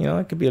 you know,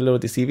 it could be a little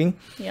deceiving.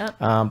 Yeah.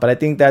 But I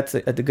think that's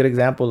a good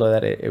example of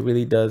that. It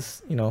really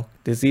does, you know,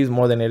 deceive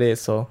more than it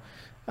is. So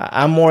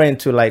I'm more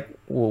into like,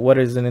 what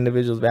is an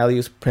individual's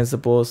values,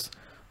 principles,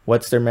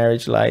 what's their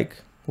marriage like,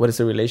 what is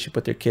the relationship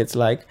with their kids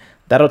like.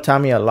 That'll tell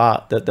me a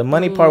lot. The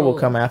money part will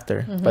come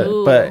after,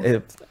 but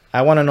if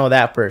I want to know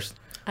that first.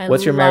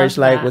 What's your marriage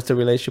like? What's the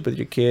relationship with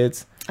your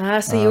kids?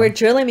 So you were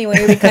drilling me when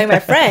you became my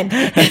friend. You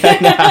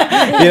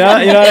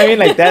know what I mean?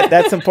 Like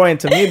that's important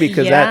to me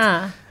because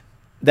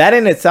that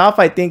in itself,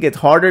 I think it's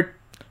harder.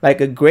 Like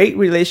a great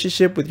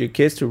relationship with your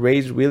kids, to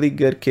raise really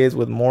good kids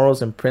with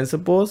morals and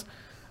principles,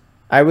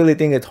 I really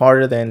think it's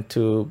harder than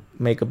to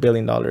make $1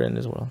 billion in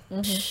this world.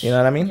 Mm-hmm. You know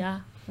what I mean? Yeah.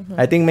 Mm-hmm.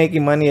 I think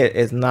making money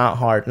is not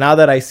hard. Now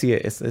that I see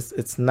it,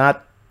 it's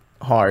not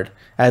hard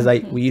as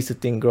we used to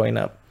think growing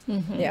up.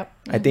 Mm-hmm. Yep.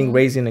 I think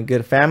raising a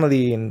good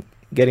family and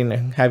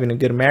having a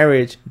good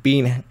marriage,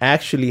 being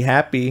actually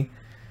happy,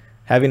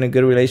 having a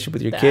good relationship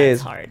with your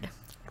kids. That's hard.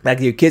 Like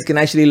your kids can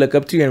actually look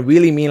up to you and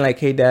really mean like,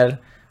 hey, Dad,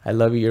 I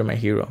love you. You're my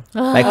hero.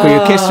 Like for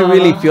your kids to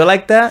really feel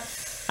like that,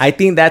 I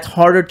think that's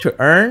harder to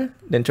earn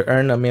than to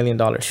earn $1 million.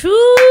 True.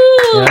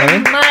 You know what I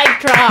mean? Mic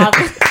drop.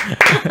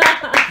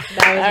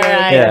 That was all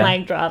right. Yeah.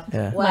 Mic drop.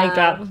 Yeah. Wow. Mic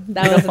drop.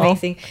 That was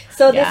amazing.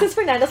 So this is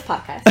Fernando's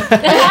podcast.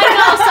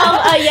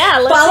 I know.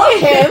 So follow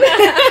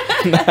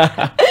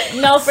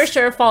him. No, for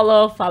sure.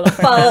 Follow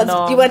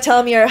Fernando. Do you want to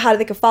tell them how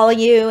they can follow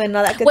you and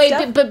all that good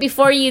stuff? But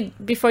before you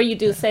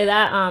do say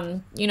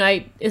that, you know,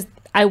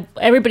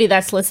 everybody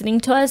that's listening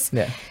to us.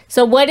 Yeah.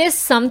 So what is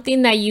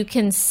something that you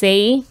can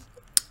say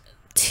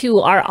to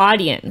our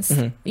audience?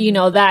 Mm-hmm. You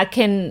know, that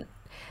can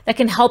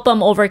help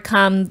them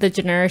overcome the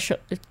generational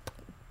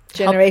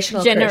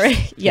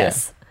curse.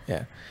 Yes.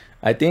 Yeah.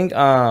 I think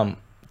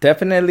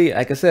definitely,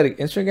 like I said,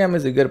 Instagram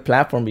is a good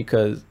platform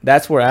because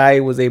that's where I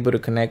was able to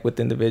connect with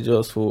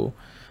individuals who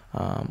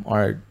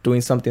are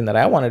doing something that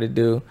I wanted to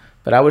do.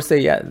 But I would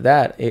say,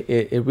 that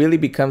it really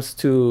becomes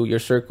to your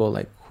circle,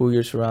 like who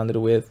you're surrounded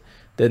with,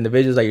 the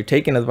individuals that you're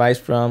taking advice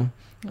from,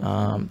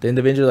 the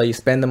individuals that you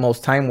spend the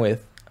most time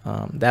with.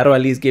 That'll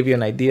at least give you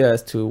an idea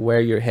as to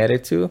where you're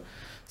headed to.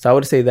 So I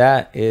would say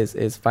that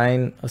is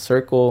find a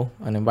circle,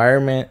 an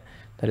environment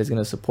that is going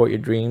to support your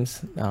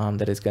dreams,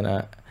 that is going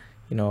to,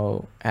 you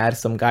know, add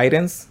some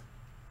guidance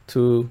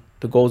to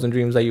the goals and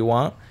dreams that you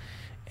want,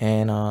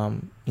 and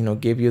you know,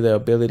 give you the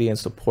ability and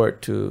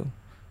support to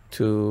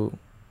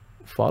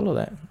follow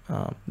that.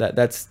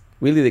 That's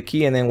really the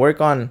key. And then work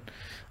on.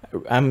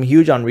 I'm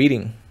huge on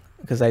reading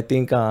because I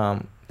think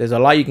there's a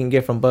lot you can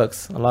get from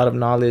books, a lot of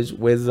knowledge,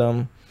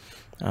 wisdom,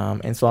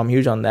 and so I'm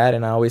huge on that.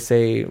 And I always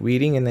say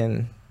reading, and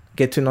then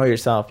get to know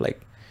yourself.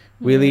 Like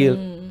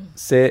really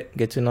sit,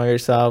 get to know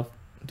yourself.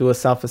 Do a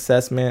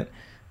self-assessment,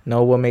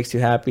 know what makes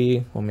you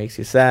happy, what makes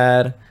you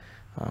sad,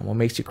 what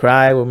makes you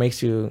cry, what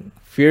makes you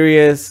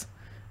furious.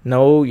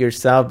 Know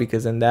yourself,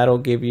 because then that'll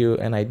give you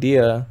an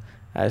idea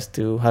as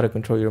to how to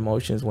control your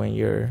emotions when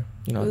you're,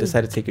 you know,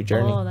 decide to take your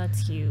journey. Oh,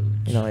 that's huge.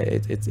 You know,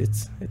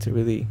 it's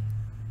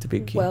a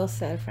big key. Well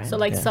said, friend. So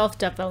like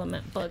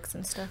self-development books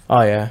and stuff.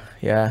 Oh yeah.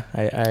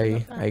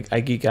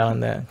 I geek out on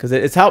that because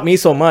it's helped me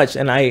so much.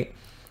 And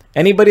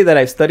anybody that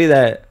I've studied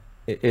that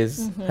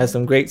has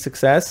some great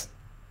success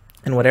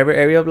in whatever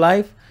area of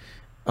life,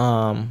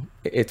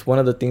 it's one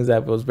of the things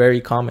that was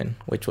very common,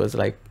 which was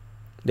like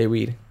they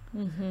read.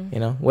 You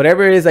know,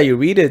 whatever it is that you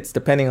read, it's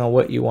depending on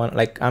what you want.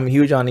 Like I'm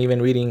huge on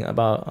even reading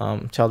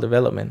about child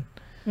development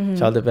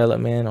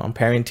on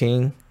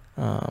parenting,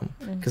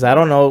 because I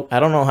don't know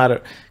how to,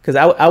 because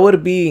I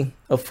would be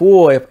a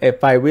fool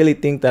if I really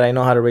think that I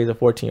know how to raise a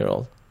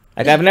 14-year-old.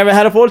 Like I've never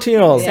had a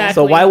 14-year-old, exactly.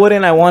 So why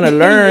wouldn't I want to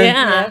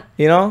learn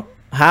you know,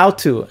 how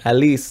to, at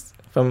least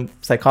from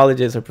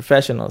psychologists or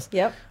professionals.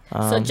 Yep.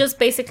 So just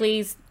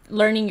basically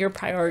learning your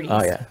priorities.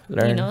 Oh yeah,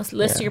 you know,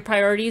 list your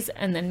priorities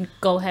and then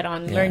go ahead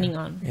on learning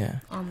on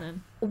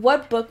them.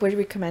 What book would you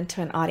recommend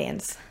to an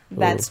audience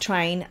that's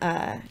trying,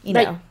 you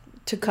know,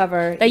 to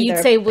cover that you'd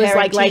say was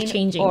like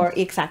life-changing? Or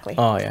exactly.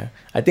 Oh yeah,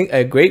 I think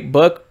a great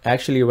book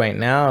actually right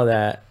now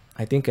that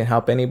I think can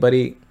help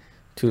anybody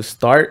to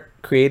start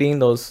creating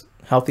those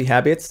healthy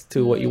habits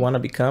to what you want to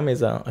become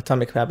is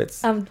Atomic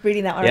Habits. I'm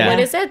reading that one. Yeah. What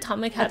is it?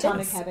 Atomic Habits.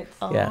 Atomic Habits.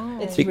 Oh. Yeah,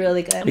 it's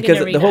really good.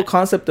 Because the whole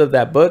concept of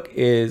that book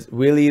is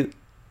really,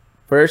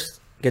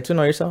 first, get to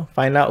know yourself,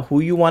 find out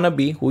who you want to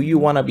be, who you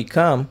want to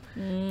become.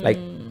 Like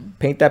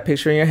paint that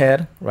picture in your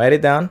head, write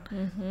it down.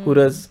 Who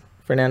does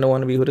Fernando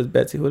want to be? Who does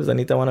Betsy? Who does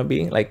Anita want to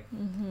be? Like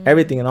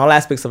everything in all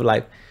aspects of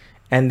life,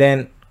 and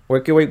then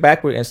work your way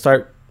backward and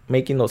start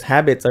making those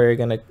habits that are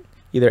gonna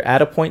either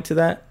add a point to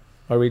that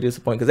or reduce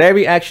a point. Because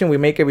every action we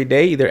make every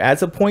day either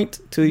adds a point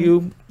to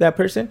you, that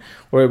person,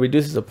 or it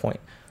reduces a point.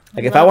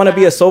 Like if I want to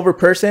be a sober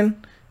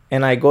person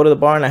and I go to the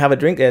bar and I have a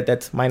drink,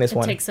 that's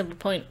 -1. Takes a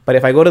point. But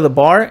if I go to the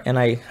bar and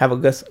I have a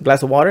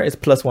glass of water, it's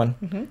 +1.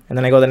 And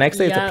then I go the next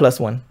day, it's a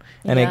 +1.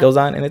 and it goes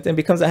on, and it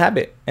becomes a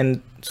habit.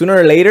 And sooner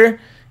or later,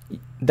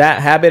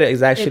 that habit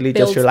is actually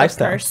just your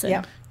lifestyle.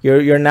 Yeah.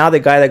 You're now the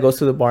guy that goes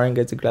to the bar and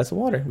gets a glass of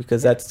water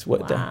because that's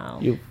what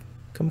you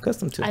come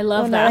accustomed to. I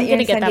love that. I'm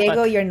gonna get San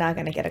Diego, you're not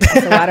gonna get a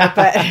glass of water,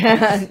 but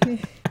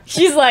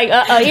she's like,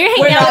 you're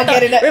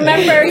hanging out.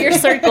 Remember your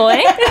circle,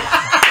 eh?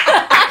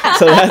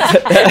 So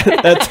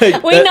that's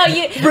we know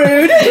you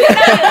rude.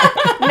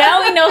 Now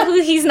we know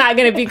who he's not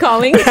gonna be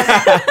calling.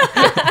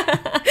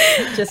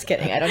 Just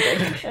kidding. I don't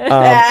drink.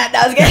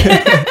 That was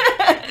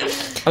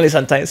good. Only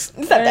sometimes.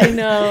 I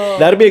know.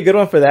 That'd be a good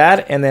one for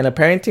that. And then a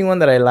parenting one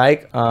that I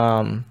like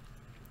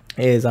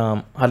is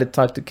How to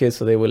Talk to Kids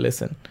So They Will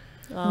Listen.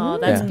 Oh,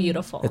 that's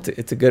beautiful.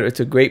 It's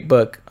a great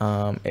book.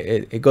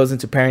 It goes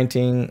into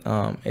parenting.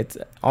 It's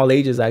all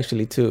ages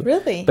actually too.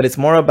 Really? But it's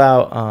more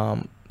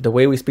about the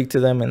way we speak to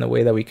them and the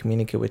way that we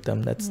communicate with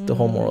them. That's the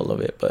whole moral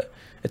of it. But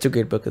it's a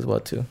great book as well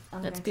too.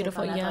 That's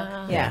beautiful.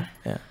 Yeah.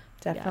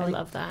 Definitely. Yeah, I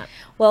love that.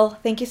 Well,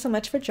 thank you so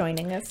much for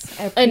joining us.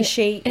 I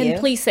appreciate you. And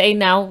please say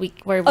now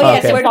where we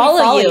can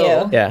follow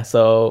you. Yeah,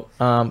 so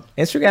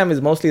Instagram is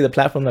mostly the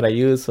platform that I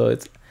use. So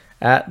it's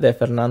at the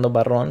Fernando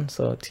Barron.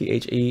 So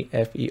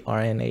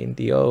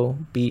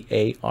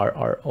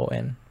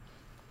TheFernandoBarron.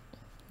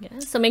 Yeah,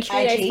 so make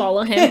sure you guys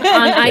follow him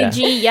on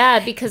IG. Yeah,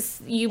 because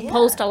you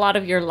post a lot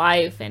of your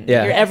life and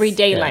your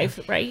everyday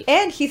life, right?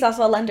 And he's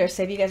also a lender.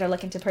 So if you guys are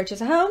looking to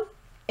purchase a home,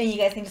 and you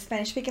guys need a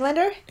Spanish-speaking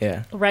lender?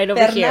 Yeah. Right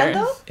over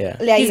Fernando? Here.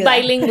 Yeah. He's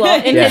bilingual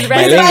in his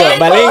resume.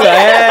 Bilingual.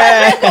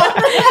 Yeah.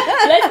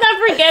 Let's not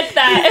forget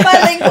that.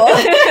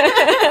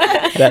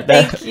 Bilingual.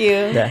 Thank you.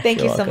 Yeah,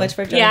 thank you so much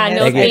for joining us.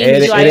 No,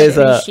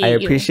 thank you. I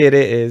appreciate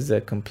it. It is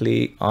a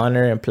complete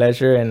honor and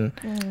pleasure, and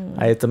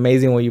it's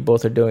amazing what you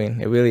both are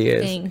doing. It really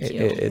is. Thank you.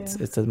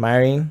 It's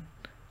admiring.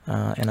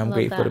 And I'm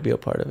grateful to be a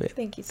part of it.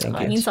 Thank you so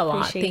much. It means a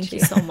lot. Thank you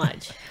so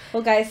much.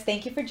 Well, guys,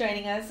 thank you for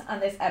joining us on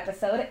this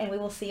episode, and we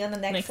will see you on the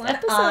next one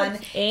episode. on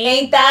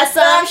Ain't That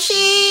Some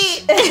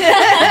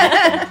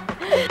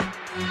Shit?